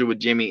in Georgia with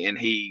Jimmy, and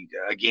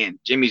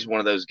Jimmy's one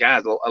of those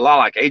guys, a lot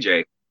like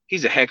AJ.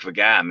 He's a heck of a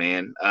guy,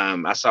 man.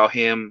 I saw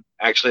him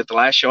actually at the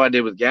last show I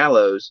did with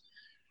Gallows.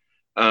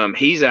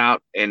 He's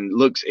out and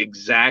looks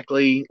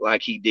exactly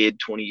like he did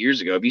 20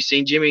 years ago. Have you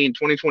seen Jimmy in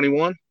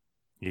 2021?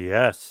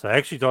 Yes, I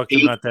actually talked to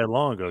him not that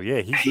long ago.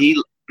 Yeah, he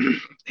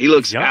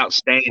looks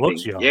outstanding.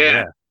 Looks young,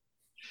 yeah.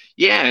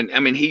 And I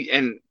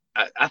mean,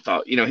 I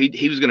thought,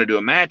 he was going to do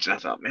a match, and I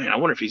thought, man, I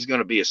wonder if he's going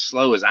to be as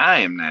slow as I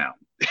am now.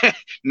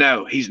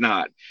 No, he's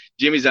not.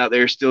 Jimmy's out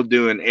there still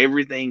doing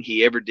everything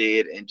he ever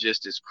did, and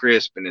just as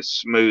crisp and as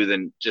smooth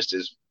and just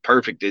as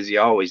perfect as he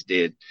always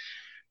did.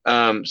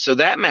 So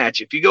that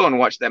match, if you go and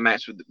watch that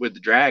match with the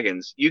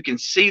Dragons, you can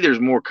see there's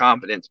more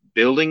confidence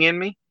building in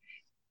me,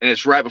 and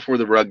it's right before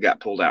the rug got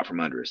pulled out from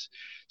under us.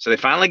 So they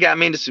finally got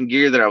me into some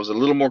gear that I was a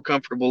little more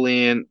comfortable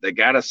in. They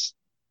got us,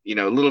 a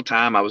little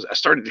time. I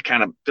started to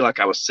kind of feel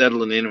like I was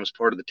settling in and was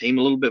part of the team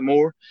a little bit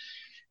more.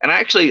 And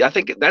I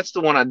think that's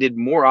the one I did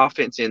more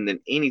offense in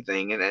than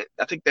anything. And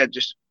I think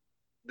that's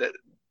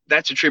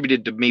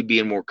attributed to me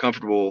being more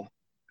comfortable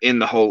in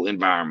the whole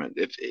environment,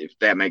 if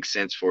that makes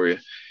sense for you.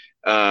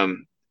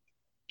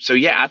 So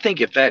yeah, I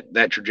think if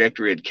that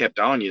trajectory had kept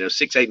on,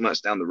 6-8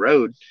 months down the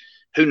road,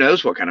 who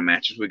knows what kind of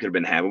matches we could have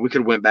been having. We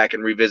could have went back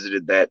and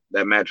revisited that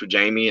match with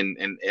Jamie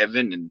and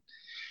Evan,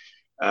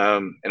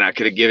 and I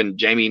could have given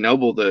Jamie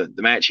Noble the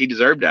match he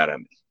deserved out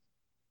of me.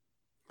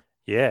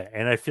 Yeah,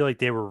 and I feel like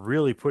they were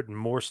really putting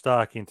more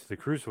stock into the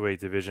Cruiserweight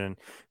division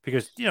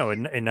because,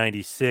 in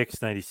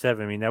 96,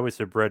 97, I mean, that was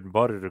their bread and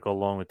butter to go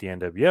along with the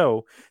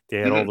NWO. They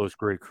had all those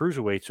great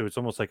Cruiserweights, so it's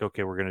almost like,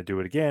 okay, we're going to do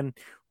it again.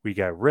 We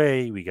got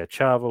Ray, we got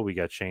Chavo, we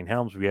got Shane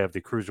Helms, we have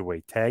the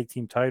Cruiserweight tag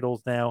team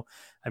titles now.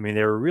 I mean,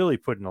 they were really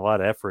putting a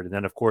lot of effort. And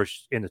then, of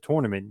course, in the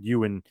tournament,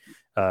 you and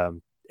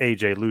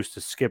AJ loose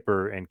to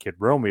Skipper and Kid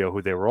Romeo,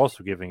 who they were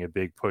also giving a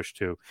big push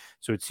to.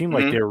 So it seemed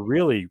like they were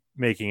really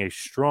making a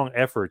strong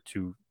effort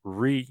to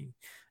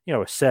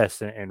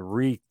assess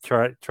and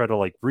try to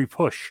like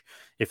re-push,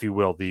 if you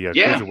will, the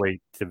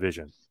cruiserweight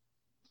division.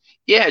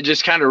 Yeah,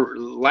 just kind of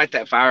light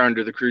that fire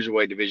under the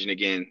cruiserweight division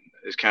again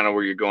is kind of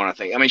where you're going, I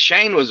think. I mean,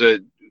 Shane was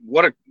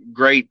what a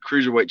great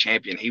cruiserweight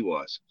champion he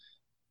was.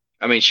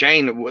 I mean,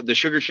 Shane, the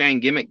Sugar Shane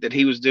gimmick that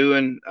he was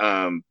doing,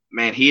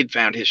 man, he had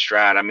found his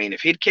stride. I mean,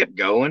 if he'd kept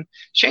going,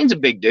 Shane's a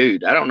big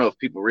dude. I don't know if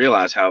people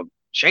realize how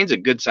Shane's a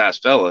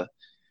good-sized fella.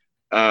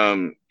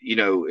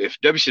 If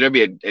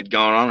WCW had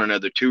gone on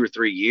another 2 or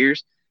 3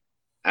 years,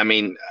 I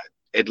mean,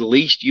 at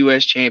least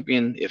U.S.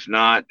 champion, if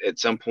not at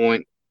some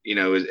point,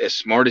 as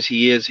smart as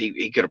he is,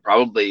 he could have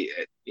probably,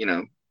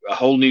 a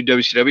whole new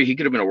WCW, he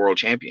could have been a world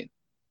champion.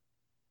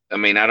 I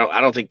mean, I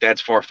don't think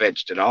that's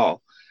far-fetched at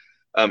all.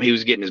 He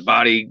was getting his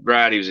body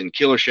right. He was in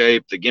killer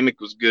shape. The gimmick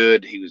was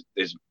good.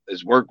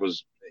 His work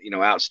was,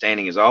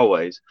 outstanding as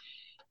always.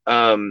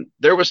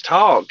 There was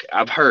talk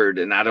I've heard,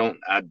 and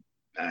I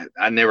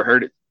never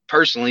heard it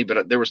personally,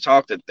 but there was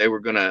talk that they were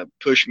going to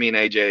push me and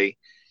AJ,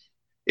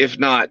 if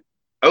not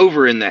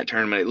over in that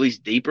tournament, at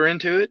least deeper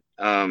into it.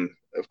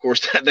 Of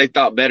course, they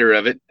thought better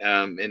of it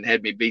and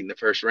had me beat in the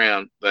first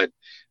round. But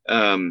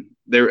I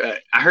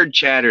heard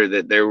chatter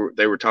that they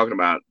were talking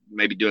about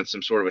maybe doing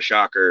some sort of a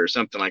shocker or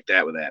something like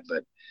that with that.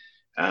 But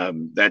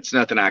that's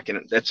nothing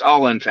that's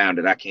all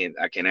unfounded. I can't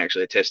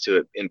actually attest to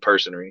it in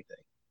person or anything.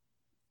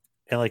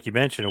 And like you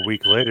mentioned, a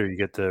week later, you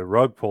get the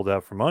rug pulled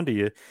out from under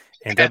you,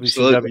 and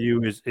Absolutely.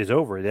 WCW is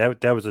over.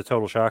 That was a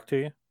total shock to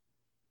you?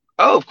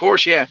 Oh, of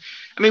course, yeah.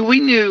 I mean, we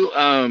knew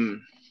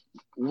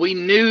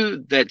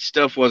that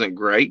stuff wasn't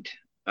great.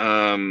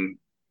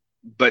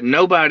 But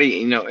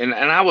nobody, and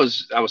I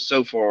was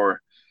so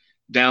far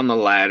down the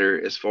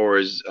ladder as far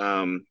as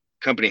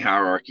company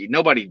hierarchy.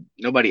 Nobody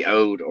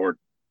owed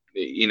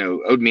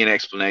me an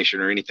explanation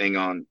or anything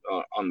on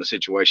the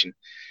situation.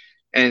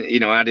 And,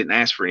 I didn't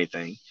ask for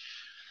anything.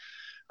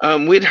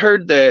 We'd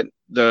heard that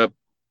the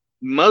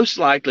most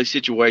likely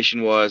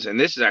situation was, and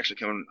this is actually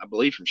coming, I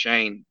believe, from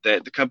Shane,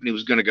 that the company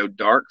was going to go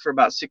dark for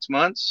about 6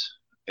 months,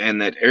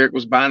 and that Eric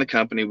was buying the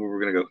company. We were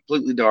going to go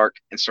completely dark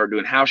and start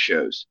doing house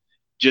shows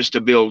just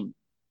to build,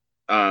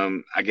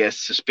 I guess,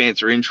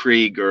 suspense or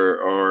intrigue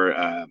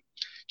or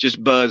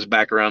just buzz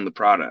back around the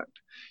product.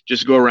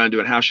 Just go around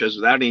doing house shows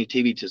without any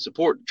TV to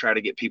support to try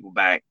to get people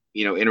back,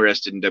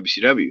 interested in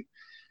WCW.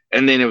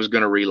 And then it was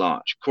going to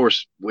relaunch. Of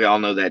course, we all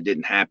know that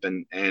didn't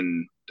happen,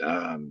 and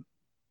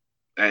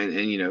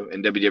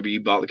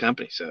WWE bought the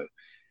company. So,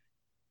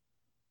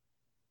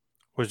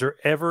 was there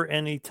ever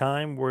any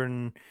time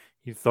when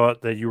you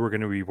thought that you were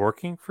going to be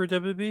working for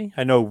WWE?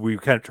 I know we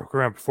kind of talked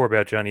around before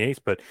about Johnny Ace,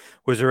 but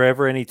was there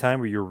ever any time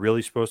where you're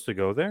really supposed to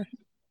go there?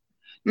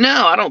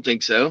 No, I don't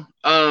think so.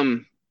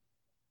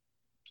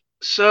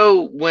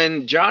 So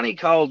when Johnny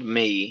called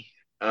me,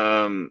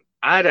 I'd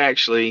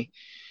actually,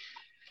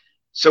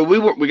 so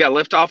we got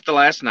left off the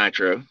last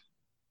Nitro,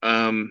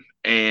 and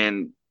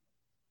I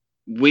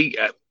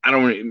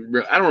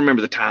don't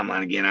remember the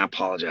timeline again. I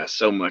apologize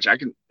so much.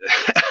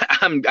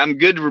 I'm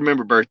good to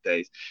remember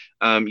birthdays.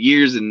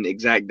 Years and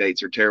exact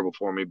dates are terrible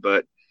for me,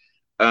 but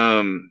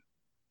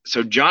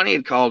so Johnny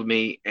had called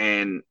me,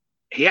 and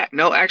he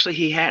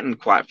hadn't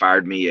quite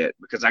fired me yet,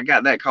 because I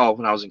got that call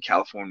when I was in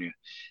California.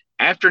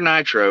 After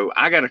Nitro,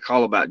 I got a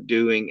call about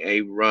doing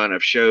a run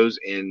of shows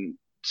in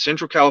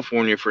Central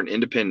California for an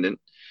independent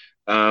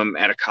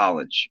at a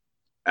college,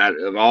 out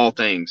of all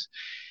things.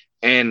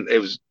 And it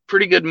was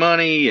pretty good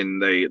money,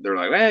 and they're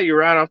like, well, you're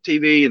right off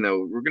TV, and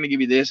we're going to give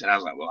you this. And I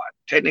was like, well,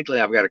 technically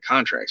I've got a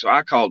contract. So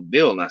I called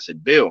Bill, and I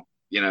said, Bill,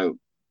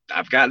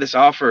 I've got this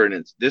offer, and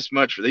it's this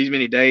much for these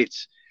many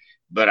dates,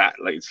 but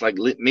it's like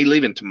me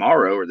leaving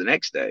tomorrow or the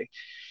next day.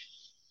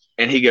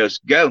 And he goes,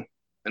 go.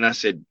 And I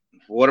said,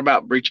 what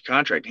about breach of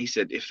contract? He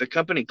said, if the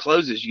company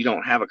closes, you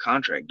don't have a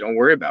contract. Don't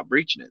worry about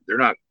breaching it.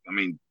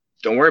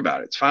 Don't worry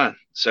about it. It's fine.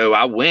 So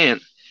I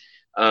went,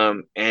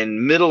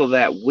 and middle of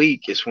that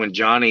week is when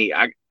Johnny,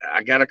 I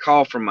got a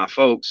call from my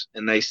folks,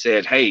 and they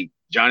said, hey,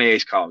 Johnny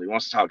Ace called. He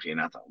wants to talk to you.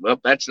 And I thought,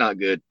 well, that's not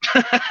good.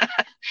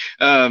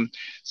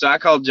 So I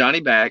called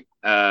Johnny back.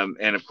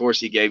 And of course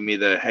he gave me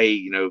the,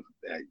 hey,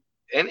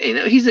 and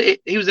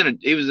he was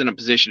in a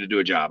position to do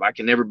a job. I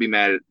can never be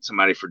mad at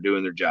somebody for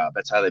doing their job.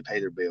 That's how they pay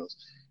their bills.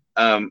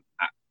 I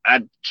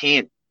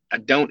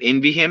don't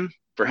envy him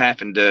for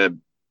having to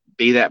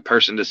be that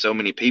person to so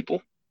many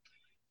people.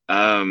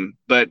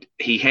 But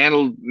he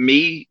handled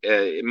me,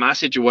 my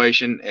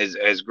situation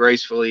as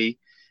gracefully,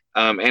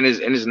 and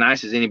as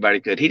nice as anybody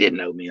could. He didn't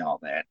owe me all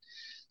that.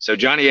 So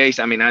Johnny Ace,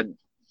 I mean,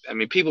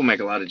 people make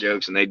a lot of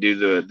jokes and they do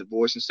the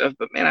voice and stuff,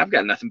 but man, I've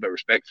got nothing but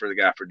respect for the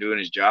guy for doing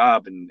his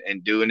job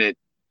and doing it.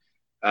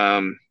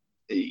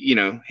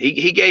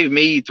 He gave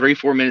me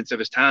 3-4 minutes of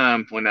his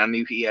time when I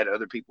knew he had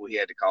other people he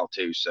had to call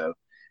too. So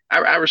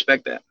I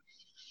respect that.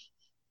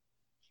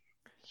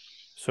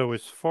 So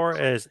as far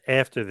as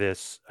after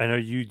this, I know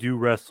you do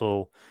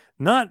wrestle,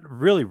 not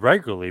really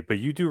regularly, but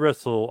you do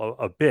wrestle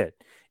a bit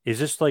Is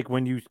this like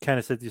when you kind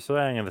of said to yourself,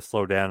 I'm going to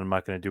slow down, I'm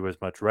not going to do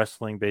as much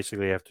wrestling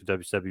basically after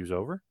WCW was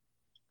over?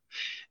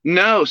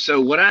 No,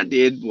 so what I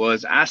did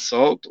was I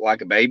sulked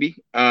like a baby.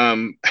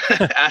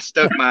 I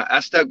stuck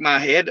my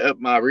head up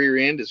my rear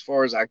end as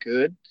far as I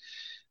could,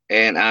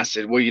 and I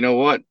said, well, you know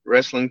what,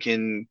 wrestling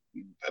can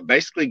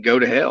basically go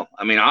to hell.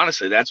 I mean,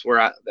 honestly, that's where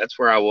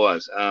I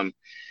was.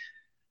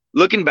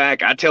 Looking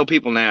back, I tell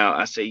people now,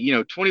 I say,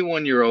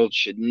 21-year-olds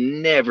should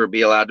never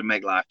be allowed to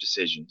make life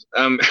decisions.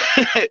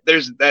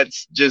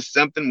 That's just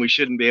something we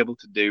shouldn't be able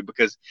to do,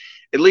 because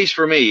at least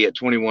for me at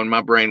 21,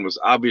 my brain was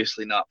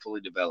obviously not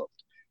fully developed.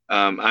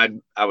 I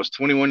was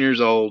 21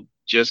 years old,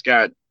 just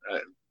got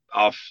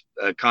off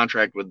a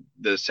contract with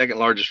the second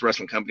largest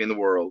wrestling company in the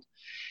world.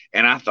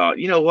 And I thought,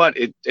 you know what,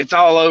 it's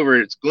all over.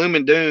 It's gloom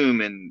and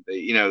doom, and,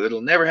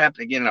 it'll never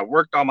happen again. And I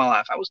worked all my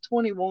life. I was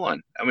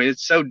 21. I mean,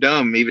 it's so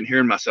dumb even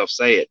hearing myself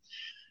say it.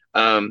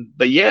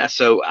 But yeah,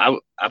 so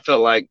I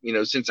felt like,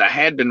 since I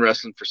had been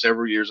wrestling for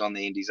several years on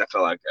the indies, I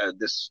felt like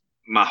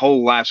my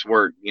whole life's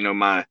work,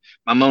 my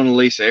Mona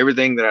Lisa,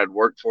 everything that I'd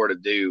worked for to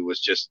do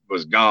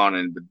was gone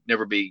and would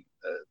never be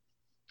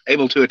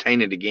able to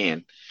attain it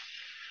again.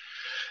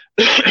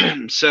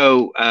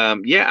 So,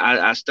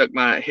 I stuck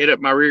my head up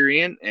my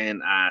rear end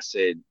and I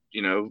said,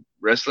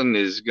 wrestling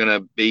is going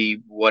to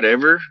be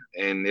whatever,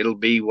 and it'll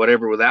be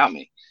whatever without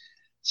me.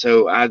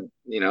 So I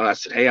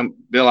said, hey,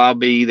 Bill, I'll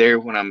be there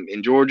when I'm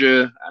in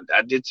Georgia.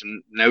 I did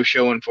some no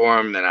showing for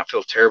him, and I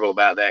feel terrible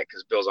about that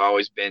because Bill's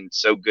always been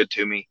so good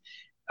to me.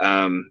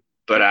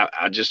 But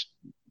I just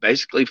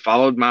basically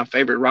followed my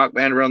favorite rock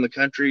band around the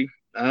country,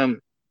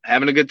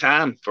 having a good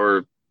time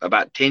for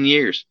about 10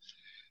 years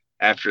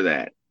after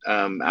that.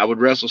 I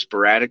would wrestle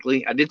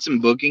sporadically. I did some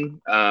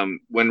booking.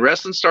 When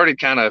wrestling started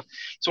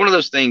it's one of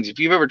those things, if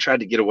you've ever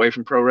tried to get away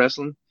from pro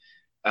wrestling,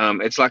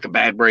 it's like a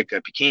bad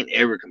breakup. You can't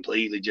ever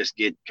completely just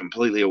get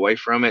completely away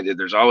from it.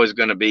 There's always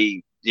going to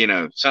be,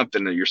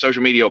 something that your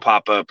social media will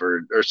pop up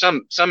or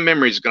some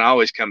memories going to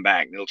always come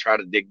back, and they'll try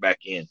to dig back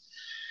in.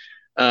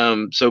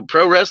 So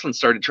pro wrestling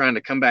started trying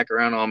to come back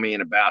around on me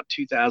in about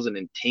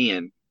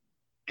 2010.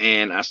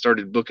 And I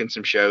started booking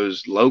some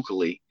shows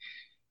locally.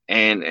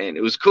 And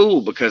it was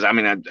cool because, I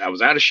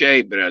was out of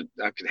shape, but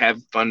I could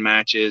have fun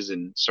matches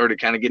and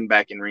started kind of getting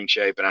back in ring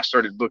shape. And I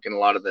started booking a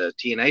lot of the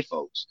TNA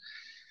folks.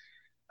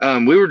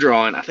 We were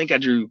drawing, I think I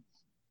drew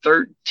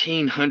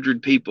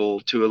 1,300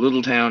 people to a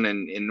little town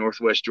in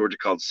northwest Georgia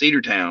called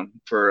Cedartown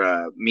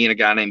for me and a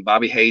guy named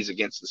Bobby Hayes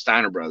against the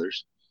Steiner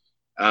brothers.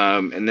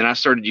 And then I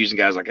started using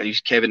guys like I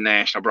used Kevin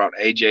Nash. I brought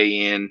AJ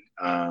in.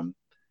 I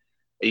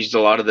used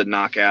a lot of the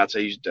knockouts. I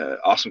used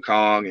Awesome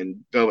Kong and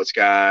Velvet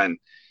Sky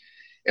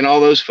and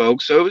all those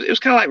folks. So it was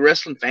kind of like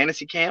wrestling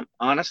fantasy camp,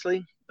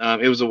 honestly.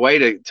 It was a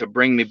way to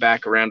bring me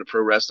back around to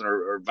pro wrestling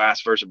or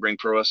vice versa, bring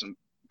pro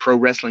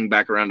wrestling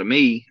back around to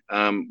me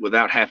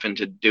without having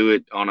to do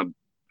it on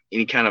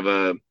any kind of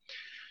a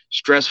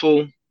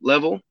stressful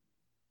level,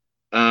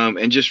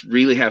 and just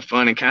really have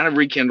fun and kind of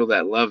rekindle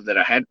that love that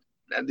I had,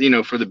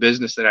 for the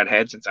business that I'd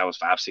had since I was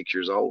 5-6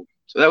 years old.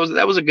 So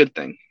that was a good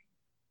thing.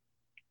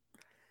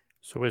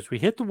 So as we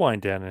hit the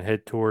wind down and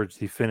head towards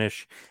the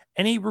finish,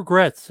 any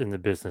regrets in the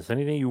business?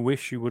 Anything you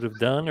wish you would have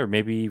done or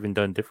maybe even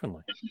done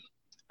differently?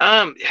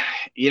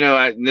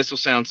 This will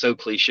sound so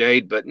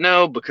cliched, but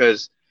no,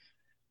 because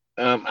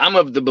I'm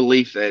of the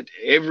belief that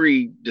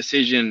every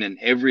decision and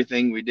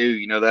everything we do,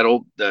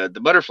 the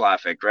butterfly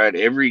effect, right?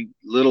 Every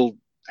little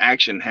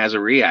action has a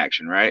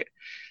reaction, right?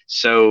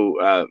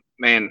 So,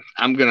 man,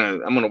 I'm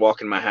gonna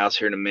walk in my house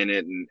here in a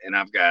minute, and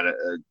I've got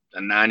a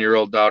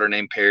 9-year-old daughter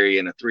named Perry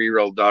and a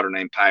 3-year-old daughter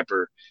named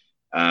Piper,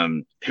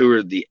 who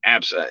are the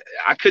absolute.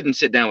 I couldn't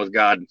sit down with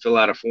God and fill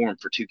out a form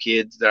for 2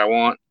 kids that I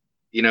want,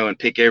 and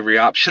pick every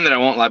option that I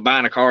want, like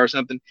buying a car or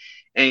something,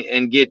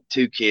 and get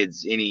 2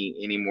 kids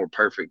any more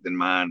perfect than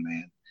mine,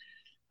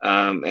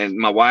 man. And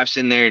my wife's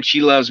in there, and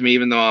she loves me,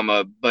 even though I'm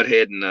a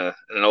butthead and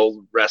an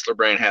old wrestler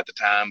brain half the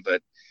time.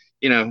 But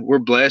we're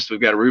blessed.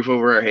 We've got a roof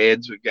over our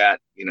heads. We've got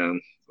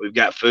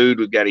food.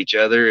 We've got each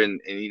other,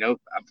 and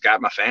I've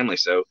got my family.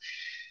 So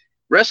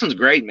wrestling's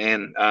great,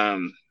 man.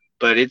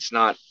 But it's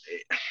not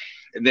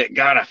that.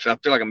 God, I feel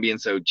like I'm being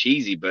so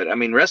cheesy, but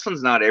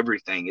wrestling's not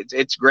everything.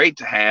 It's great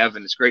to have,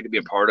 and it's great to be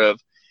a part of.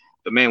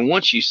 But man,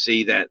 once you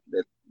see that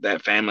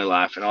family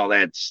life and all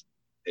it's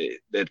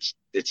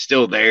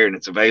still there and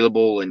it's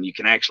available, and you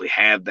can actually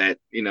have that,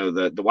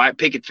 the white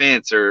picket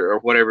fence or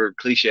whatever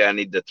cliche I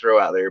need to throw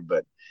out there.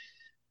 But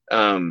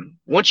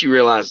once you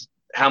realize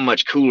how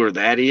much cooler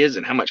that is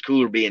and how much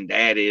cooler being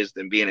dad is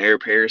than being Air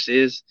Paris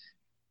is,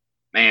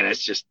 man,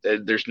 it's just,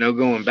 there's no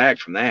going back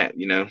from that,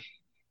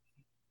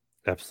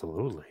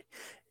 Absolutely.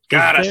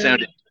 God,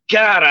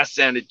 I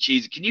sounded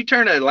cheesy. Can you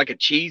turn a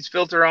cheese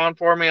filter on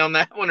for me on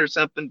that one or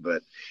something?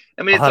 But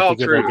it's all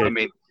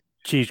true.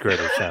 Cheese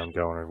grater sound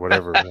going or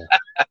whatever.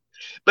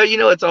 But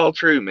it's all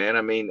true, man.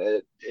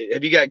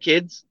 Have you got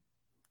kids?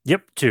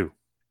 Yep, 2.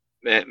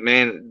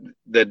 Man,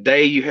 the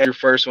day you had your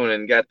first one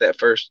and got that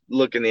first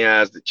look in the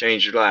eyes that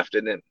changed your life,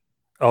 didn't it?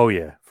 Oh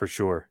yeah, for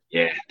sure.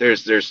 Yeah,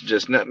 there's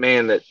just not,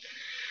 man, that,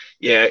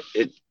 yeah,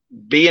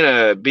 being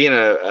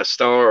a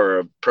star or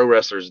a pro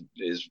wrestler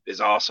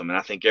is awesome, and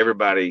I think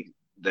everybody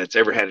that's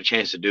ever had a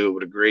chance to do it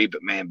would agree.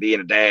 But man, being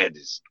a dad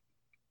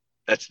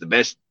that's the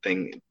best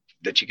thing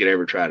that you could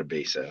ever try to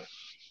be. So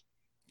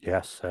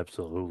Yes,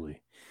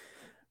 absolutely.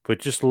 But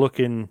just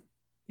looking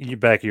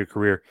back at your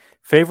career,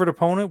 favorite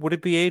opponent, would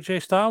it be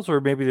AJ Styles,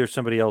 or maybe there's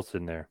somebody else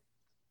in there?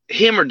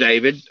 him or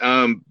David,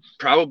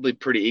 probably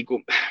pretty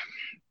equal.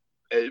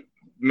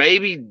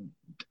 Maybe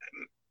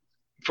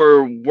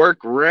for work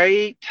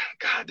rate,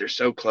 God, they're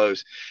so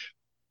close.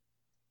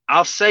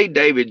 I'll say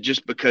David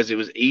just because it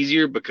was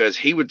easier, because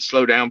he would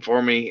slow down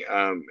for me,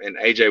 and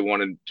AJ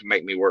wanted to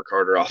make me work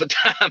harder all the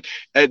time.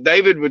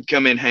 David would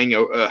come in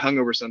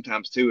hungover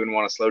sometimes too and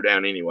want to slow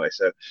down anyway.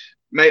 So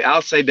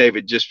I'll say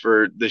David just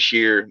for the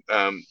sheer,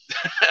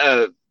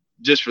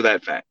 just for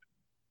that fact.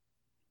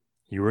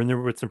 You were in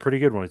there with some pretty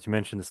good ones. You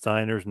mentioned the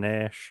Steiners,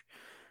 Nash,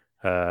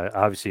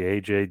 obviously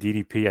AJ,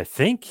 DDP. I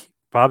think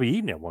Bobby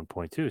Eaton at one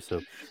point too. So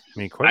I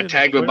mean, I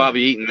tagged with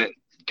Bobby Eaton.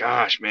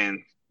 Gosh,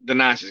 man, the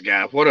nicest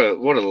guy. What a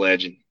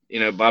legend.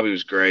 Bobby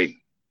was great.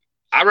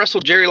 I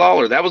wrestled Jerry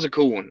Lawler. That was a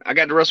cool one. I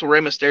got to wrestle Rey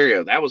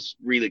Mysterio. That was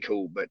really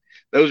cool. But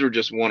those were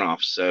just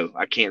one-offs, so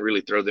I can't really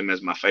throw them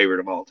as my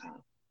favorite of all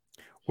time.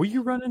 Were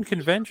you running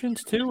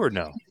conventions too, or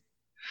no?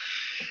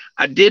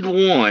 I did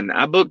one.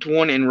 I booked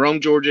one in Rome,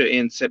 Georgia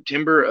in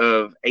September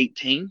of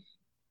 2018.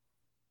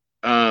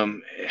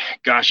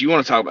 Gosh, you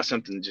want to talk about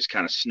something just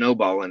kind of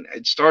snowballing.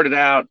 It started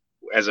out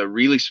as a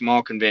really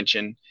small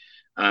convention,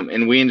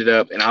 and we ended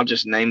up, and I'll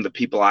just name the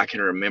people I can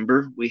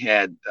remember. We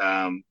had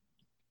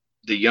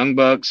the Young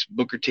Bucks,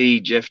 Booker T,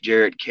 Jeff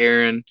Jarrett,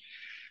 Karen,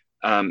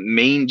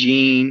 Mean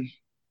Gene,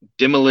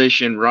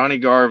 Demolition, Ronnie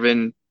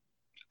Garvin,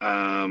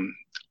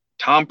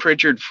 Tom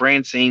Pritchard,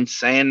 Francine,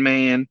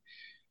 Sandman,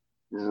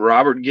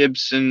 Robert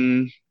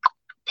Gibson,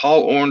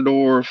 Paul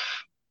Orndorff.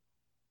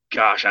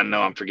 Gosh, I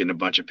know I'm forgetting a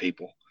bunch of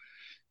people.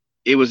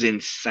 It was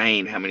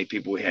insane how many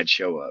people we had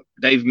show up.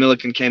 Dave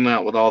Milliken came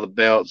out with all the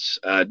belts.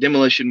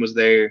 Demolition was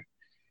there.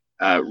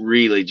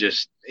 Really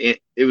just, it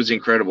was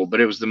incredible,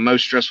 but it was the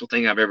most stressful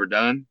thing I've ever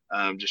done.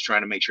 Just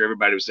trying to make sure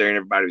everybody was there and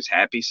everybody was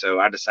happy. So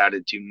I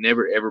decided to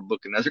never, ever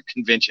book another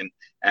convention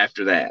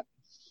after that.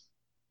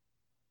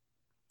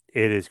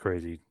 It is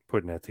crazy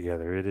putting that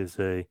together. It is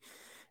a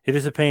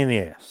pain in the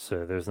ass.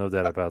 So there's no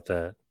doubt about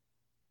that.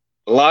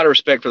 A lot of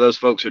respect for those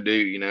folks who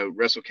do,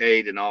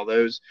 WrestleCade and all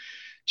those,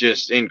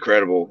 just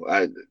incredible.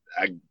 I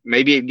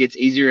maybe it gets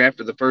easier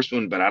after the first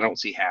one, but I don't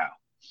see how.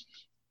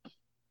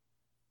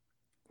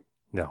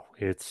 No,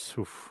 it's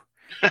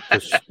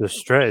the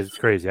stress is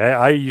crazy.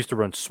 I used to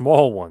run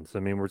small ones. I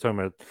mean, we're talking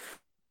about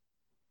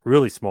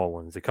really small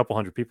ones, a couple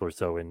hundred people or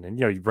so, and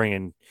you bring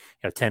in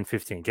 10,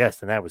 15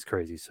 guests, and that was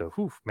crazy. So,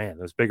 man,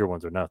 those bigger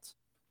ones are nuts.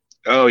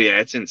 Oh yeah,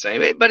 it's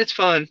insane, but it's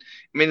fun.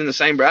 I mean, in the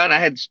same round, I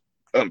had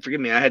I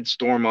had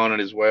Storm on it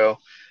as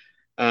well.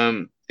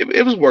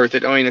 It was worth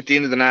it. I mean, at the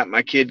end of the night,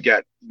 my kid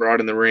got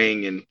brought in the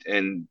ring,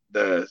 and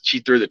she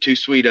threw the Too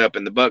Sweet up,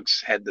 and the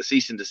Bucks had the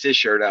cease and desist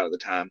shirt out at the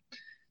time.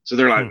 So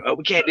they're like, "Oh,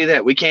 we can't do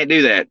that. We can't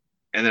do that."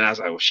 And then I was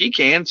like, "Well, she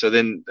can." So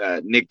then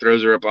Nick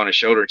throws her up on his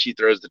shoulder, and she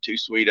throws the Too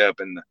Sweet up,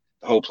 and the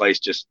whole place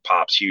just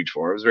pops huge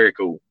for her. It was very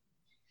cool.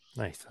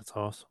 Nice. That's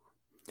awesome.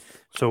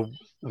 So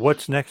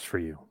what's next for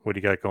you? What do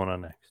you got going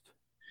on next?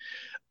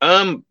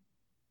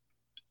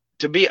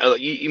 To be,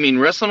 you mean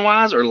wrestling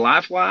wise or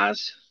life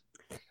wise?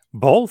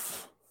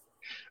 Both.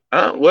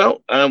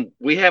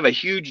 We have a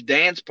huge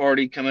dance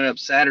party coming up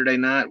Saturday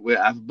night.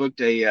 I've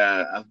booked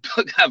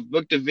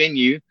a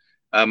venue.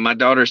 My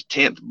daughter's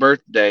 10th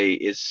birthday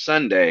is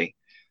Sunday.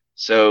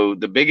 So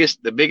the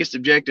biggest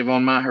objective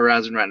on my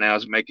horizon right now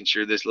is making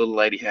sure this little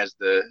lady has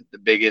the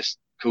biggest,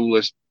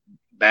 coolest,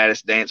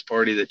 baddest dance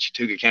party that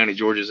Chattooga County,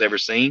 Georgia's ever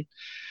seen.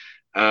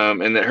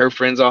 And that her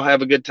friends all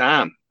have a good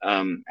time.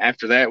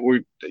 After that,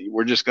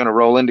 we're just going to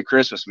roll into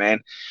Christmas,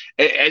 man.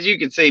 As you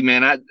can see,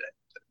 man, I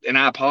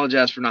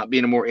apologize for not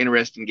being a more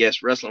interesting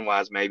guest wrestling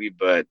wise, maybe,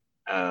 but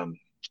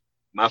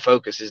my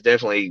focus is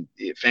definitely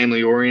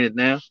family oriented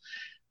now.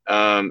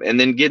 And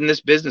then getting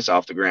this business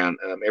off the ground.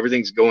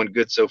 Everything's going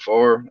good so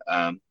far.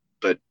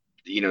 But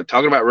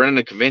talking about running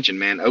a convention,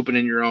 man,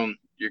 opening your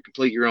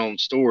own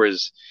store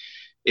is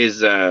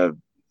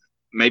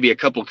maybe a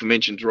couple of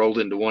conventions rolled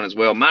into one as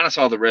well, minus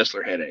all the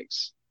wrestler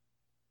headaches.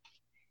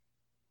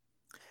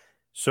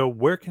 So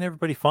where can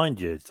everybody find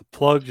you? It's the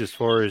plugs as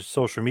far as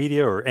social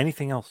media or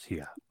anything else you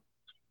got?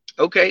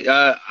 Okay.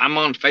 I'm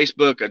on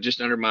Facebook, just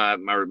under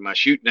my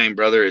shoot name,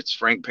 brother. It's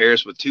Frank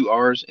Paris with 2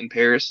 R's in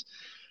Paris.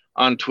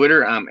 On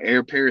Twitter, I'm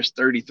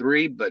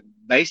AirParis33, but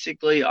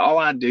basically all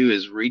I do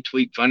is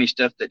retweet funny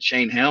stuff that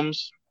Shane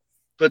Helms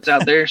puts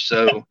out there.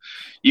 So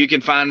you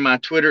can find my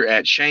Twitter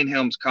at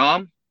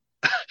ShaneHelmsCom.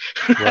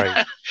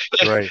 Right.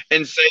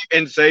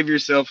 and save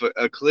yourself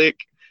a click.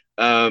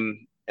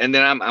 And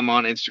then I'm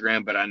on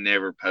Instagram, but I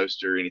never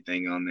post or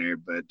anything on there.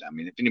 But I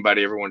mean, if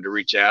anybody ever wanted to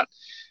reach out,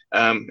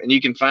 and you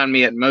can find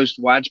me at most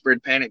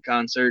Widespread Panic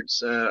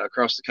concerts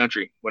across the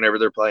country whenever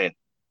they're playing.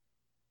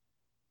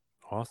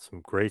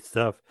 Awesome. Great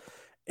stuff.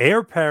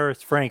 Air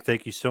Paris, Frank,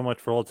 thank you so much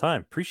for all the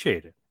time.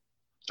 Appreciate it.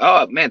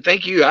 Oh, man,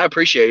 thank you. I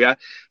appreciate it. I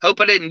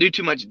hope I didn't do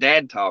too much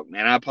dad talk,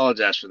 man. I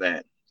apologize for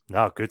that.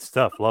 No, good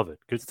stuff. Love it.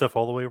 Good stuff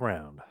all the way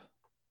around.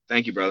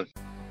 Thank you, brother.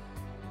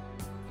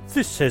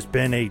 This has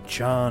been a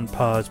John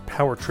Paz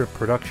Power Trip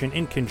production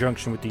in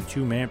conjunction with the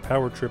Two-Man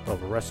Power Trip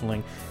of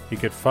Wrestling. You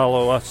could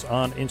follow us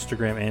on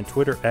Instagram and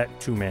Twitter at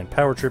Two-Man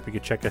Power Trip. You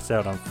could check us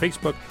out on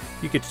Facebook.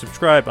 You could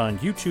subscribe on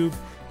YouTube.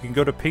 You can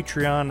go to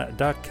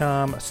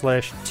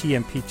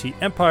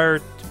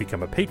patreon.com/TMPTEmpire to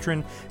become a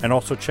patron, and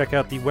also check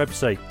out the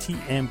website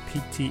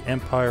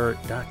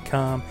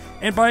tmptempire.com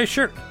and buy a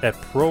shirt at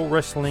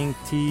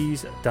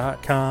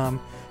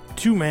prowrestlingtees.com.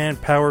 Two-Man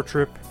Power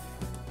Trip,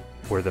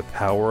 where the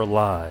power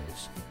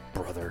lies,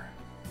 brother.